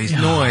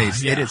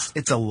 Yeah.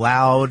 It's a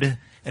loud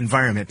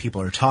environment.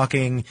 People are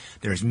talking.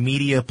 There's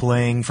media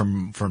playing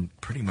from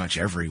pretty much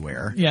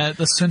everywhere. Yeah, at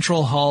the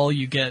central hall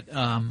you get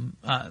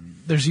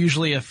there's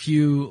usually a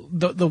few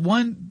the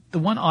one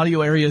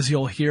audio areas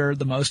you'll hear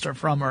the most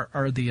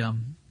are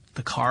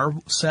the car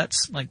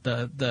sets, like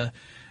the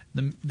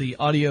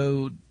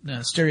audio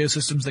stereo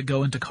systems that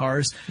go into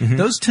cars. Mm-hmm.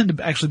 Those tend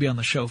to actually be on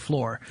the show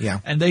floor. Yeah.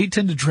 And they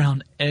tend to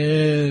drown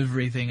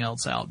everything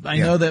else out. I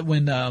know that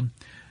when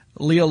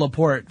Leo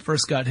Laporte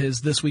first got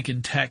his This Week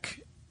in Tech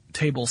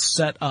table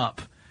set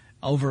up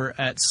over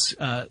at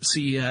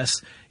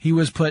CES, he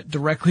was put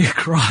directly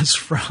across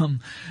from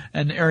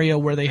an area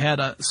where they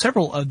had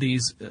several of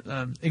these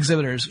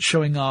exhibitors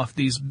showing off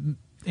these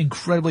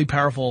incredibly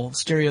powerful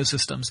stereo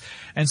systems.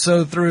 And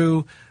so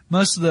through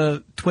most of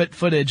the twit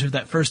footage of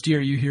that first year,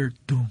 you hear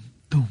doom,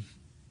 doom,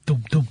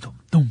 doom, doom, doom,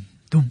 doom,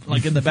 doom,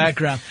 like in the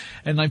background.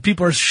 And like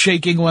people are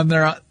shaking when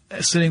they're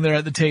sitting there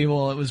at the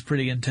table. It was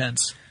pretty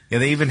intense. Yeah,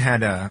 they even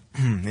had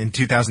in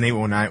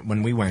 2008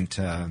 when we went.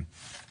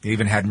 They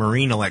even had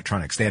marine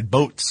electronics. They had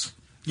boats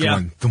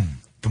going boom,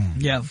 boom.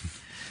 Yeah.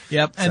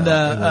 Yep. And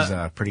it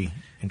was pretty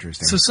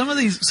interesting. So some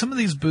of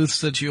these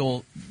booths that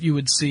you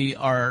would see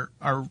are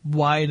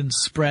wide and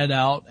spread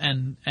out,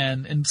 and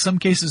in some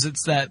cases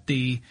it's that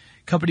the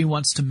company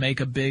wants to make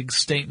a big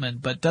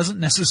statement but doesn't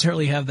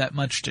necessarily have that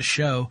much to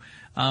show.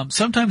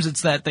 Sometimes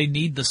it's that they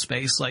need the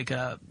space, like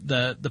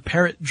the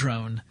Parrot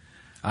drone.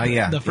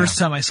 The first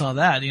time I saw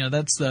that,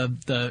 that's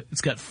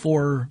it's got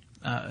 4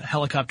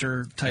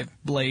 helicopter type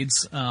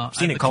blades. I've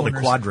seen it called a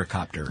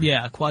quadricopter.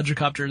 Yeah,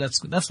 quadricopter.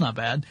 That's not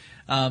bad.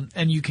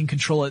 And you can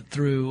control it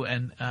through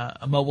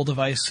a mobile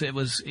device. It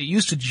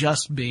used to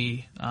just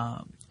be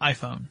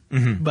iPhone,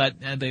 but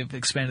they've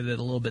expanded it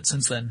a little bit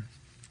since then.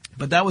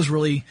 But that was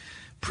really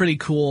pretty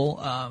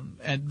cool,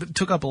 and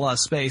took up a lot of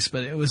space.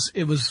 But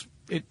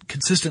it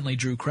consistently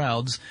drew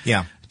crowds.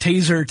 Yeah.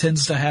 Taser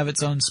tends to have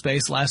its own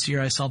space. Last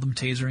year I saw them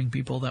tasering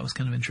people. That was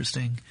kind of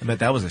interesting. I bet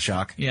that was a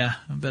shock. Yeah,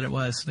 I bet it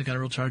was. They got a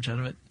real charge out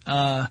of it.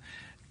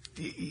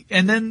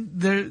 And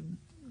then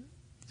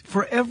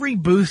for every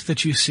booth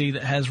that you see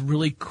that has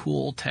really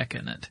cool tech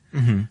in it,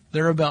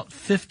 there are about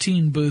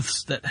 15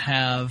 booths that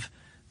have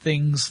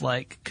things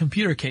like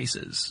computer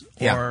cases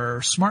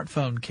or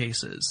smartphone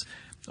cases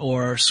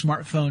or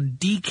smartphone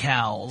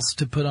decals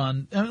to put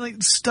on,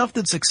 like stuff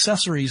that's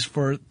accessories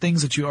for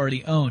things that you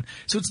already own.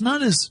 So it's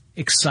not as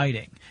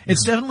exciting.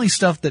 It's definitely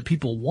stuff that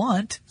people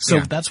want.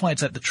 So that's why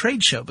it's at the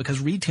trade show, because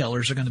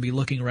retailers are going to be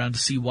looking around to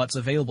see what's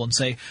available and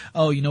say,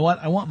 oh, you know what?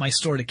 I want my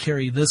store to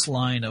carry this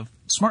line of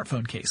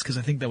smartphone case because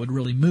I think that would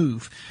really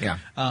move. Yeah.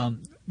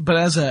 But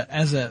as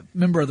a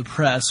member of the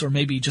press, or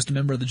maybe just a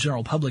member of the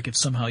general public, if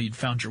somehow you'd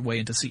found your way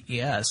into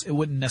CES, it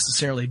wouldn't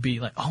necessarily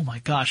be like, oh my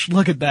gosh,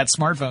 look at that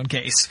smartphone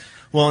case.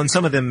 Well, and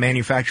some of the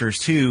manufacturers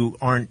too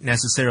aren't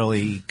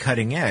necessarily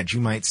cutting edge.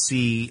 You might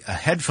see a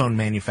headphone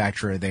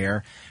manufacturer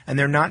there, and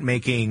they're not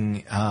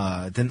making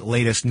the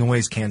latest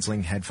noise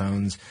canceling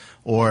headphones,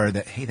 or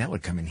that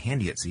would come in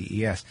handy at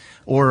CES,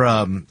 or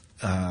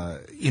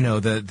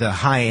the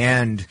high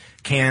end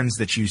cans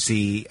that you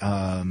see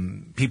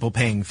people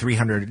paying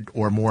 $300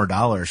 or more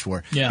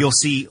for. Yeah. You'll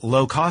see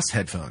low cost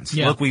headphones.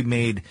 Yeah. Look, we've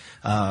made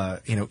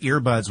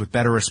earbuds with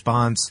better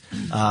response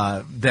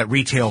that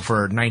retail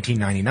for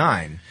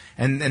 $19.99,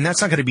 and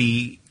that's not going to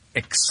be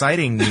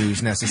exciting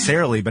news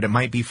necessarily, but it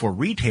might be for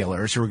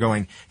retailers who are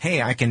going,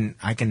 hey, I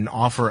can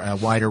offer a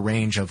wider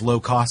range of low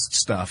cost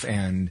stuff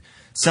and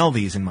sell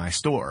these in my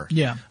store.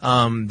 Yeah.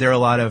 There are a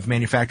lot of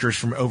manufacturers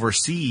from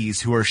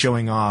overseas who are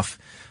showing off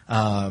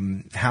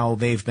how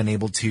they've been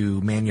able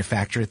to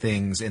manufacture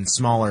things in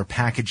smaller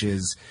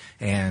packages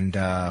and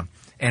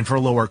for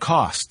lower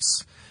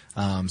costs.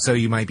 So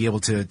you might be able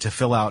to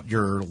fill out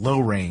your low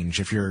range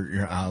if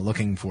you're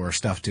looking for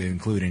stuff to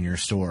include in your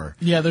store.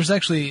 Yeah, there's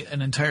actually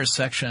an entire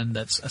section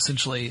that's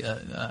essentially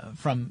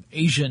from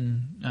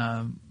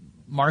Asian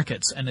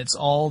markets, and it's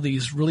all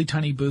these really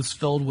tiny booths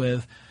filled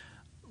with.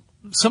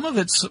 Some of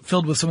it's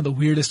filled with some of the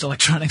weirdest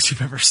electronics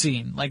you've ever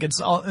seen. Like,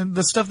 it's all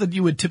the stuff that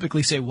you would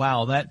typically say,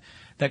 wow, that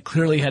that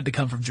clearly had to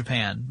come from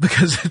Japan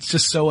because it's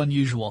just so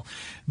unusual.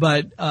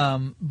 But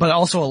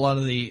also a lot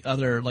of the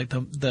other, like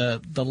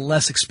the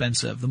less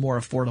expensive, the more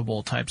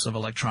affordable types of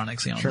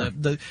electronics, Sure.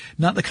 the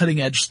not the cutting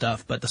edge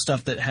stuff, but the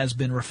stuff that has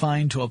been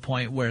refined to a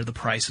point where the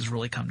price has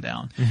really come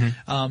down.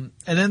 And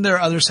then there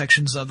are other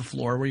sections of the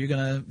floor where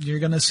you're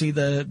gonna see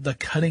the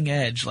cutting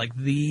edge, like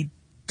the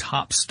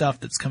top stuff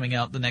that's coming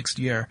out the next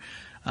year.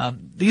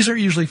 These are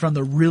usually from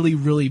the really,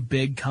 really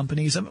big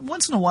companies. I mean,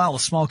 once in a while, a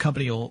small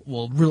company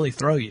will really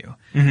throw you.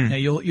 Now,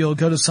 you'll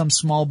go to some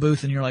small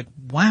booth and you're like,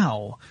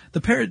 wow. The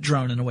Parrot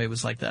drone in a way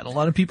was like that. A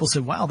lot of people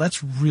said, wow,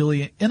 that's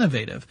really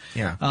innovative.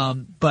 Yeah.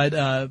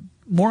 But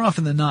more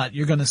often than not,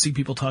 you're going to see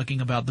people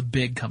talking about the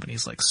big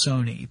companies like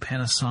Sony,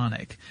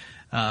 Panasonic,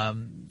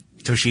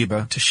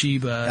 Toshiba,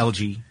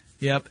 LG.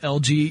 Yep.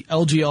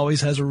 LG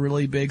always has a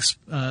really big,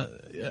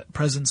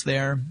 presence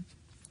there.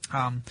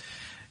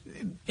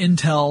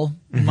 Intel,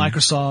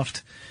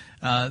 Microsoft,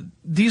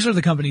 these are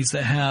the companies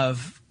that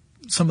have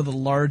some of the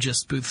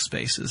largest booth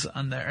spaces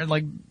on there.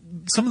 Like,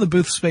 some of the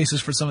booth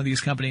spaces for some of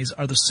these companies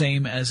are the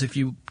same as if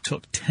you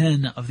took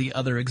 10 of the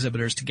other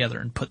exhibitors together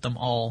and put them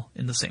all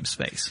in the same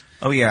space.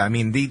 Oh yeah, I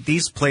mean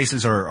these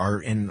places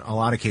are in a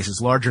lot of cases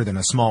larger than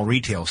a small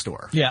retail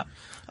store. Yeah.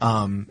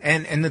 And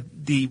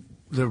the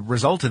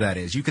result of that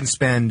is you can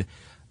spend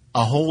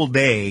a whole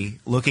day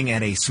looking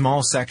at a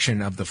small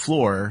section of the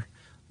floor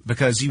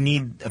because you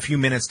need a few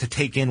minutes to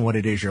take in what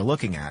it is you're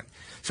looking at.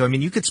 So, I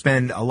mean, you could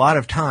spend a lot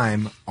of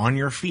time on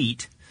your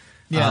feet,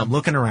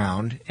 looking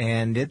around,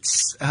 and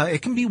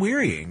it can be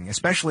wearying,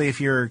 especially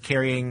if you're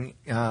carrying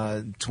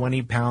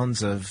 20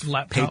 pounds of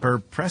laptop. Paper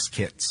press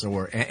kits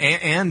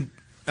and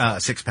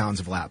 6 pounds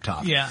of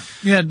laptop. Yeah.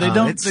 They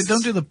don't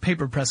do the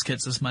paper press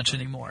kits as much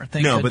anymore.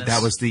 Thank goodness. But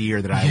that was the year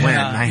that I went,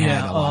 and I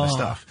had a lot of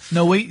stuff.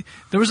 No,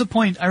 there was a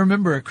point, I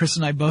remember Chris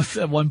and I both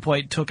at one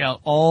point took out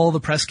all the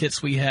press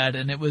kits we had,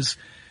 and it was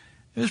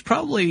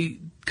probably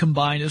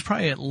combined, it was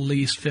probably at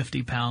least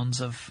 50 pounds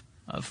of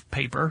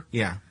paper.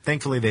 Yeah.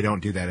 Thankfully they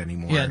don't do that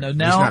anymore. Yeah, no, At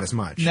now, least not as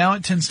much. Now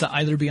it tends to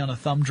either be on a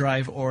thumb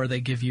drive or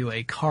they give you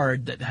a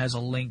card that has a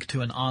link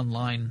to an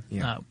online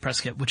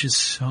press kit, which is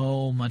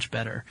so much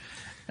better.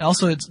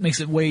 Also, it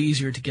makes it way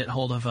easier to get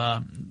hold of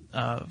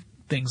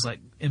things like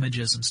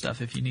images and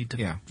stuff if you need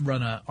to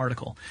run an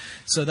article.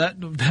 So that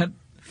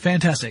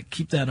fantastic.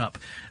 Keep that up.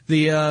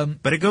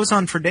 But it goes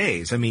on for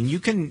days. I mean, you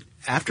can,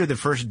 after the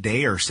first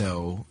day or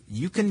so,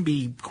 you can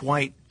be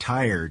quite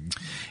tired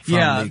from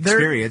the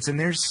experience, and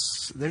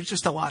there's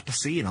just a lot to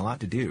see and a lot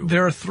to do.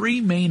 There are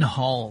 3 main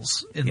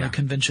halls in the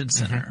convention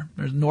center.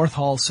 There's North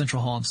Hall,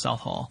 Central Hall, and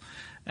South Hall.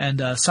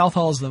 And South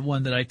Hall is the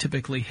one that I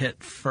typically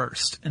hit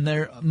first. And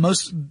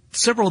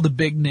several of the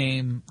big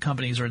name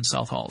companies are in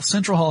South Hall.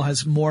 Central Hall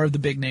has more of the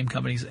big name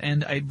companies,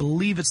 and I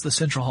believe it's the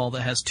Central Hall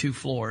that has 2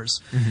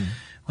 floors,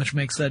 which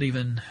makes that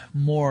even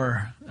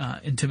more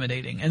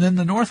intimidating. And then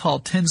the North Hall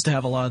tends to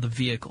have a lot of the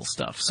vehicle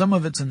stuff. Some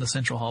of it's in the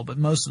Central Hall, but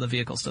most of the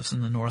vehicle stuff's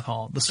in the North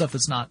Hall. The stuff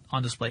that's not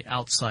on display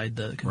outside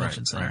the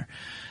convention center.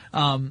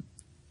 Right.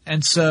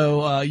 And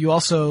so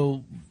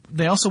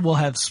they also will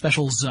have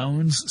special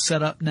zones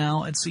set up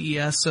now at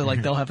CES. So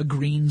like they'll have a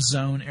green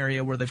zone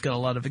area where they've got a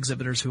lot of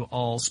exhibitors who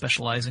all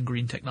specialize in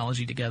green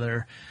technology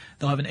together.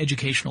 They'll have an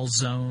educational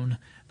zone.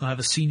 They'll have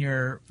a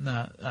senior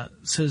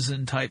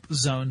citizen type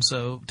zone.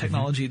 So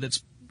technology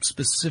that's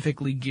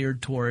specifically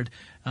geared toward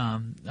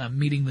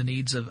meeting the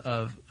needs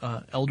of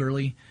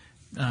elderly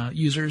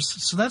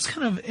users. So that's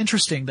kind of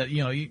interesting that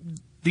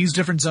these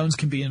different zones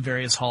can be in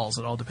various halls.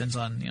 It all depends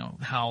on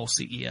how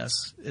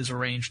CES is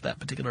arranged that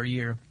particular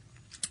year.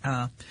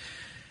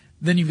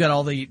 Then you've got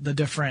all the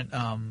different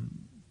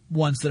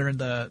ones that are in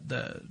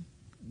the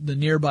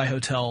nearby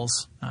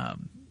hotels.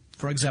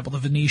 For example, the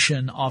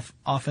Venetian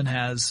often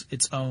has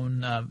its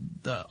own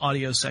the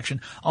audio section.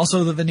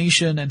 Also, the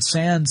Venetian and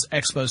Sands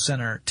Expo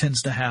Center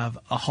tends to have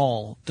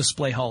a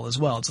display hall as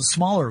well. It's a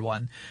smaller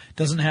one,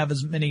 doesn't have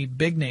as many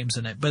big names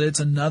in it, but it's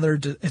another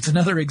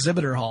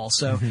exhibitor hall.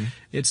 So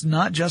it's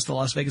not just the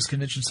Las Vegas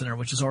Convention Center,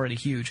 which is already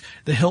huge.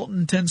 The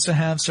Hilton tends to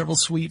have several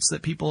suites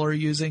that people are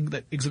using,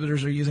 that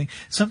exhibitors are using.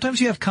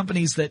 Sometimes you have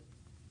companies that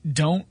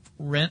don't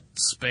rent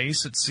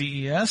space at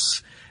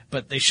CES,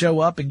 but they show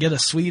up and get a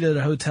suite at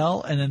a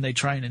hotel, and then they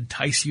try and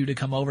entice you to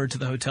come over to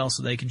the hotel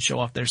so they can show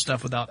off their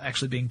stuff without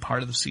actually being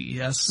part of the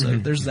CES. So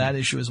there's that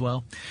issue as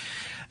well.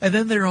 And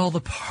then there are all the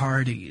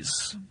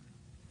parties.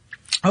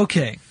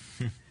 Okay.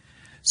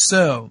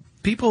 So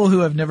people who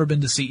have never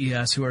been to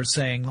CES who are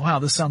saying, wow,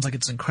 this sounds like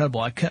it's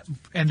incredible.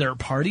 And there are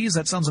parties?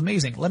 That sounds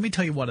amazing. Let me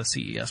tell you what a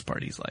CES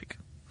party is like.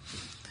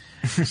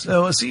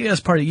 So a CES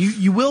party,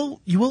 you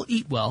will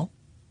eat well,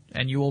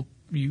 and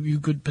you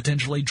could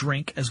potentially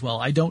drink as well.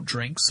 I don't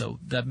drink, so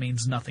that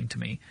means nothing to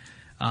me.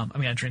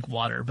 I drink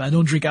water, but I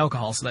don't drink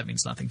alcohol, so that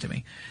means nothing to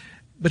me.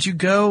 But you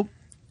go,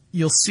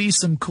 you'll see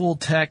some cool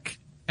tech,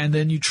 and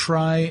then you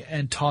try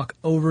and talk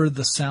over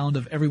the sound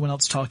of everyone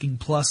else talking,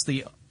 plus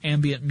the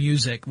ambient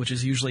music, which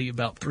is usually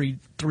about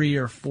three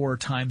or 4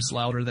 times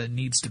louder than it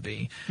needs to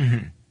be,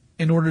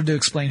 in order to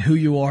explain who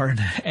you are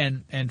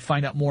and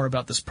find out more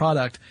about this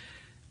product.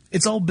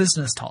 It's all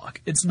business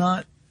talk. It's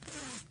not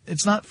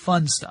it's not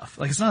fun stuff.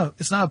 Like, it's not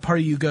a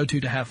party you go to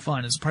have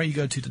fun. It's a party you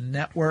go to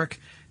network,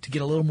 to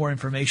get a little more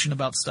information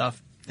about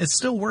stuff. It's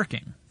still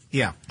working.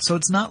 Yeah. So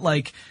it's not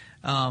like,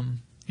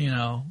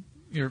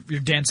 you're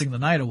dancing the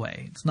night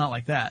away. It's not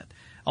like that.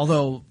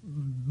 Although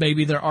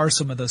maybe there are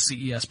some of those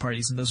CES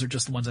parties, and those are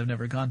just the ones I've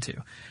never gone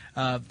to.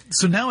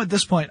 So now at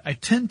this point, I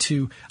tend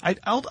to,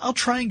 I'll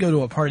try and go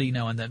to a party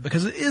now and then,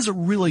 because it is a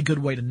really good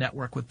way to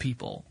network with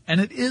people.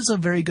 And it is a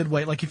very good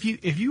way, like if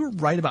you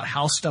write about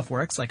how stuff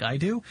works like I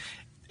do,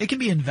 it can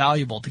be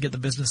invaluable to get the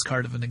business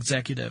card of an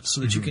executive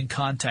so that you can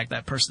contact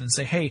that person and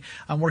say, hey,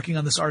 I'm working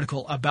on this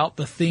article about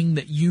the thing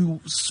that you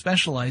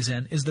specialize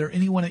in. Is there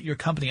anyone at your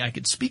company I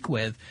could speak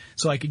with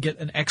so I could get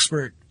an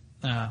expert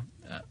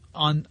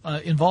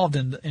involved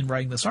in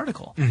writing this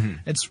article?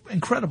 It's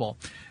incredible.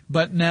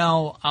 But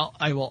now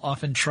I will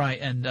often try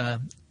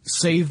and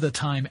save the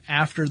time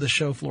after the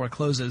show floor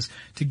closes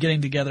to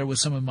getting together with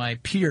some of my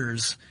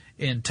peers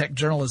in tech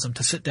journalism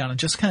to sit down and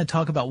just kind of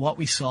talk about what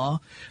we saw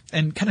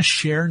and kind of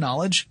share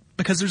knowledge,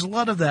 because there's a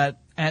lot of that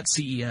at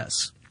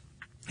CES.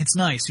 It's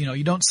nice.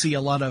 You don't see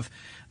a lot of,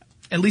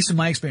 at least in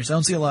my experience, I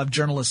don't see a lot of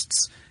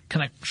journalists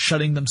kind of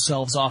shutting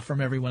themselves off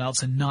from everyone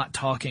else and not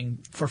talking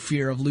for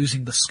fear of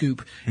losing the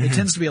scoop. It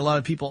tends to be a lot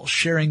of people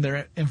sharing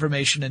their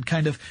information and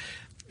kind of,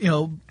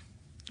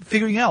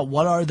 figuring out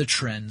what are the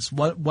trends,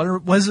 what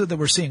is it that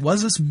we're seeing, what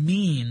does this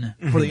mean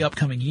for the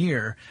upcoming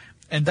year.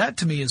 And that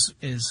to me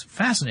is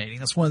fascinating.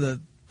 That's one of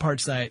the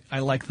parts that I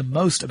like the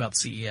most about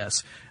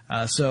CES.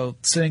 So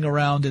sitting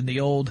around in the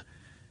old,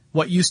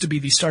 what used to be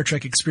the Star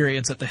Trek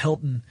Experience at the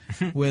Hilton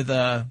with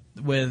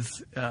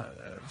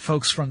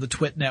folks from the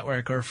TWiT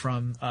network or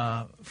from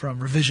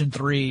Revision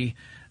 3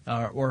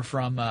 or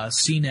from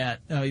CNET.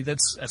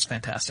 That's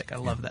fantastic. I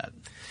love that.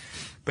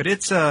 But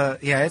it's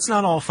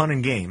not all fun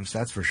and games,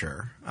 that's for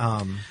sure.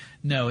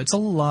 No, it's a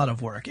lot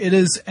of work. It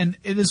is, and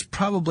it is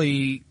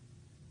probably,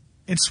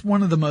 it's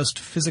one of the most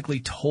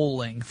physically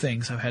tolling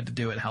things I've had to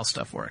do at how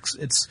stuff works.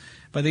 It's,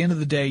 by the end of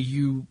the day,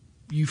 you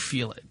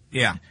feel it.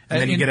 Yeah. And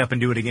then you get up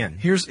and do it again.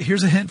 Here's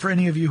a hint for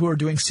any of you who are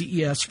doing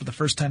CES for the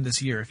first time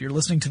this year. If you're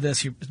listening to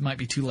this, it might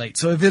be too late.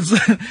 So if it's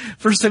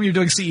first time you're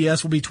doing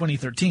CES will be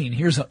 2013,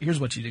 here's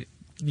what you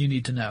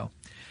need to know.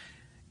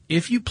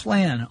 If you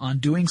plan on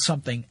doing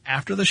something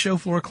after the show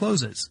floor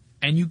closes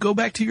and you go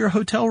back to your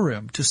hotel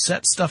room to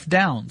set stuff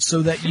down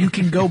so that you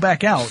can go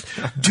back out,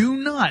 do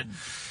not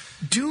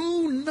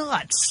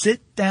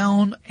sit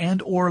down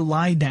and or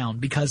lie down,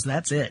 because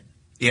that's it.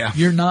 Yeah.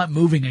 You're not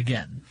moving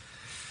again.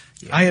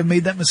 Yeah. I have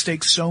made that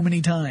mistake so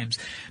many times.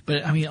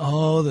 But I mean,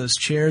 those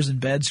chairs and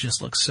beds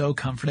just look so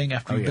comforting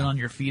after you've been on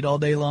your feet all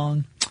day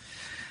long.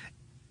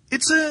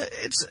 It's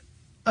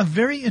a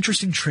very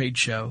interesting trade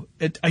show.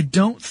 I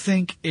don't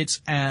think it's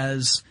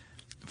as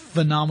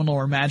phenomenal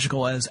or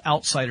magical as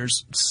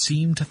outsiders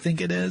seem to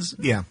think it is.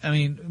 Yeah. I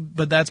mean,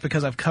 but that's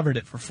because I've covered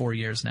it for 4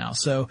 years now.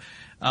 So,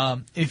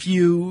 if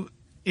you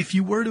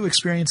were to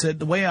experience it,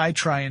 the way I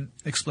try and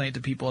explain it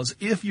to people is,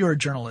 if you're a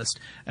journalist,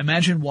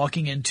 imagine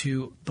walking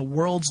into the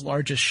world's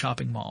largest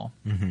shopping mall,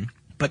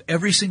 but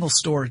every single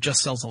store just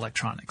sells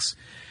electronics.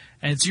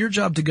 And it's your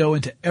job to go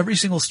into every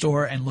single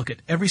store and look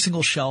at every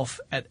single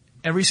shelf, at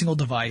every single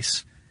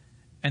device,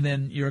 and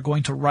then you're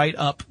going to write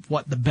up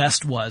what the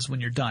best was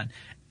when you're done.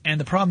 And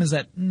the problem is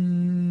that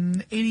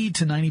 80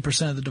 to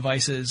 90% of the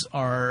devices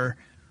are,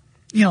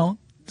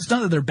 it's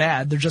not that they're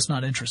bad, they're just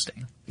not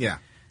interesting. Yeah.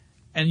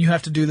 And you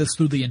have to do this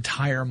through the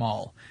entire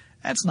mall.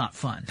 That's not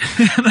fun.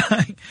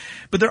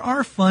 But there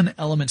are fun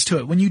elements to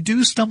it. When you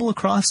do stumble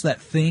across that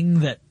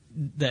thing that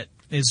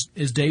is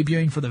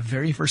debuting for the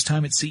very first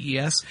time at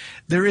CES,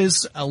 there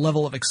is a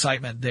level of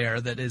excitement there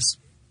that is,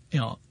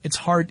 it's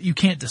hard. You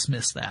can't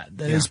dismiss that.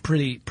 That is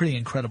pretty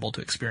incredible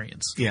to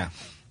experience. Yeah.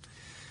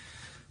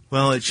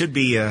 Well, it should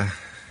be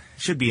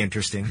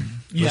interesting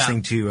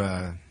listening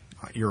to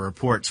your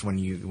reports when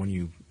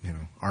you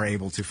are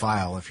able to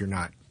file, if you're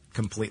not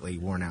completely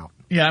worn out.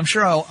 Yeah, I'm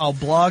sure I'll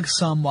blog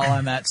some while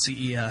I'm at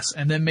CES,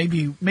 and then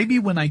maybe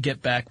when I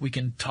get back we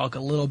can talk a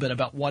little bit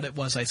about what it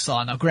was I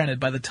saw. Now, granted,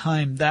 by the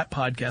time that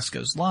podcast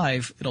goes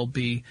live, it'll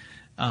be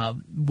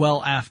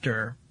well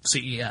after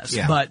CES.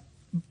 Yeah.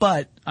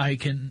 But I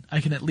can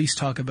at least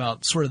talk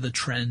about sort of the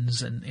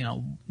trends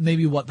and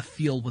maybe what the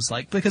field was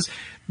like, because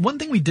one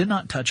thing we did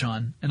not touch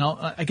on, and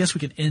I guess we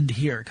can end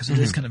here because it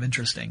is kind of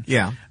interesting.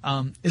 Yeah.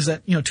 Is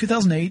that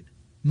 2008.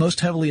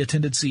 Most heavily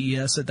attended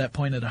CES at that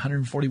point at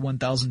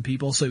 141,000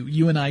 people. So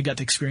you and I got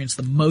to experience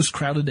the most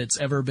crowded it's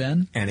ever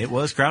been. And it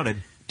was crowded.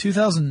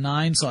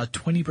 2009 saw a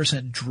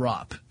 20%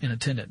 drop in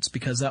attendance,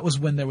 because that was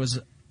when there was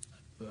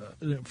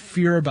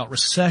fear about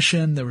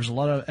recession. There was a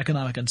lot of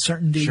economic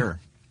uncertainty.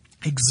 Sure.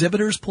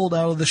 Exhibitors pulled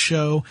out of the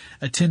show.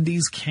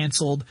 Attendees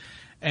canceled.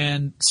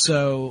 And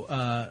so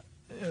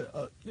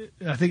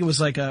I think it was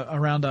like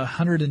around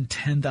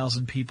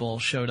 110,000 people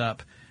showed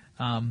up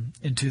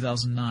in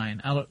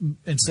 2009,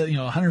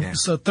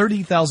 so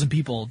 30,000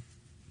 people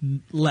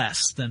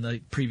less than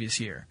the previous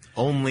year.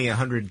 Only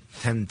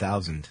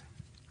 110,000.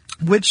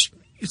 Which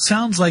it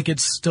sounds like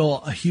it's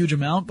still a huge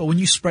amount, but when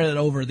you spread it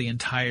over the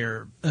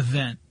entire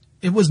event,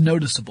 it was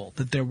noticeable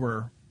that there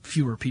were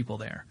fewer people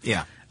there.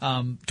 Yeah.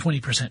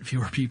 20%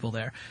 fewer people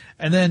there.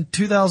 And then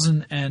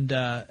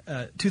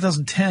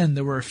 2010,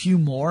 there were a few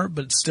more,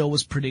 but it still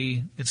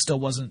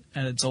wasn't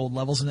at its old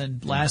levels. And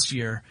then last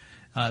year,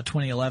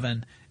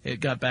 2011, it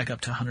got back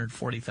up to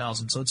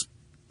 140,000. So it's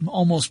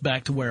almost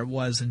back to where it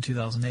was in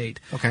 2008.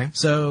 Okay.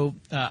 So,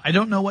 I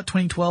don't know what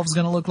 2012 is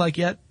going to look like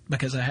yet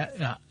because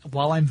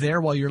while I'm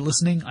there, while you're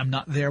listening, I'm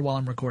not there while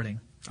I'm recording.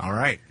 All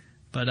right.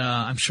 But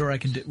I'm sure I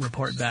can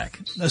report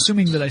back,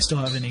 assuming that I still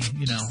have any,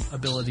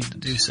 ability to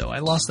do so. I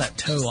lost that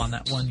toe on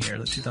that one year,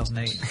 the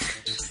 2008.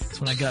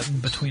 It's when I got in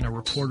between a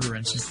reporter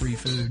and some free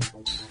food.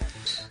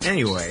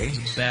 Anyway.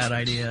 Bad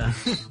idea.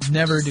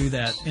 Never do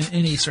that in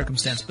any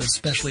circumstance, but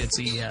especially at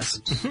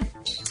CES.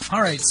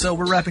 All right, so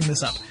we're wrapping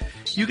this up.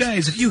 You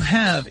guys, if you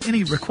have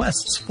any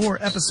requests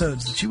for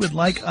episodes that you would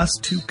like us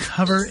to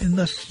cover in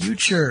the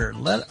future,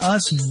 let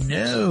us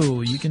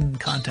know. You can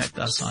contact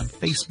us on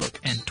Facebook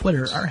and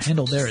Twitter. Our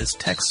handle there is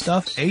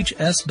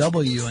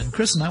TechStuffHSW. And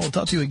Chris and I will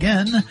talk to you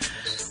again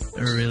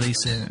really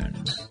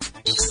soon.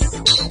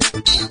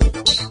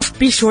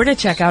 Be sure to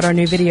check out our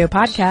new video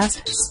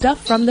podcast,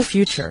 Stuff from the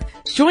Future.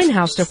 Join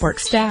HowStuffWorks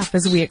staff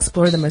as we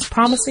explore the most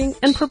promising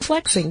and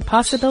perplexing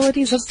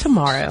possibilities of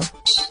tomorrow.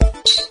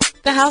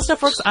 The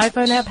HowStuffWorks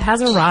iPhone app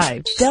has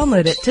arrived.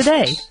 Download it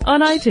today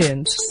on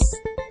iTunes.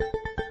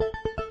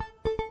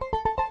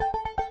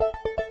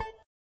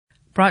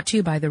 Brought to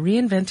you by the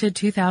reinvented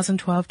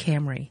 2012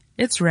 Camry.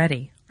 It's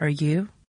ready. Are you?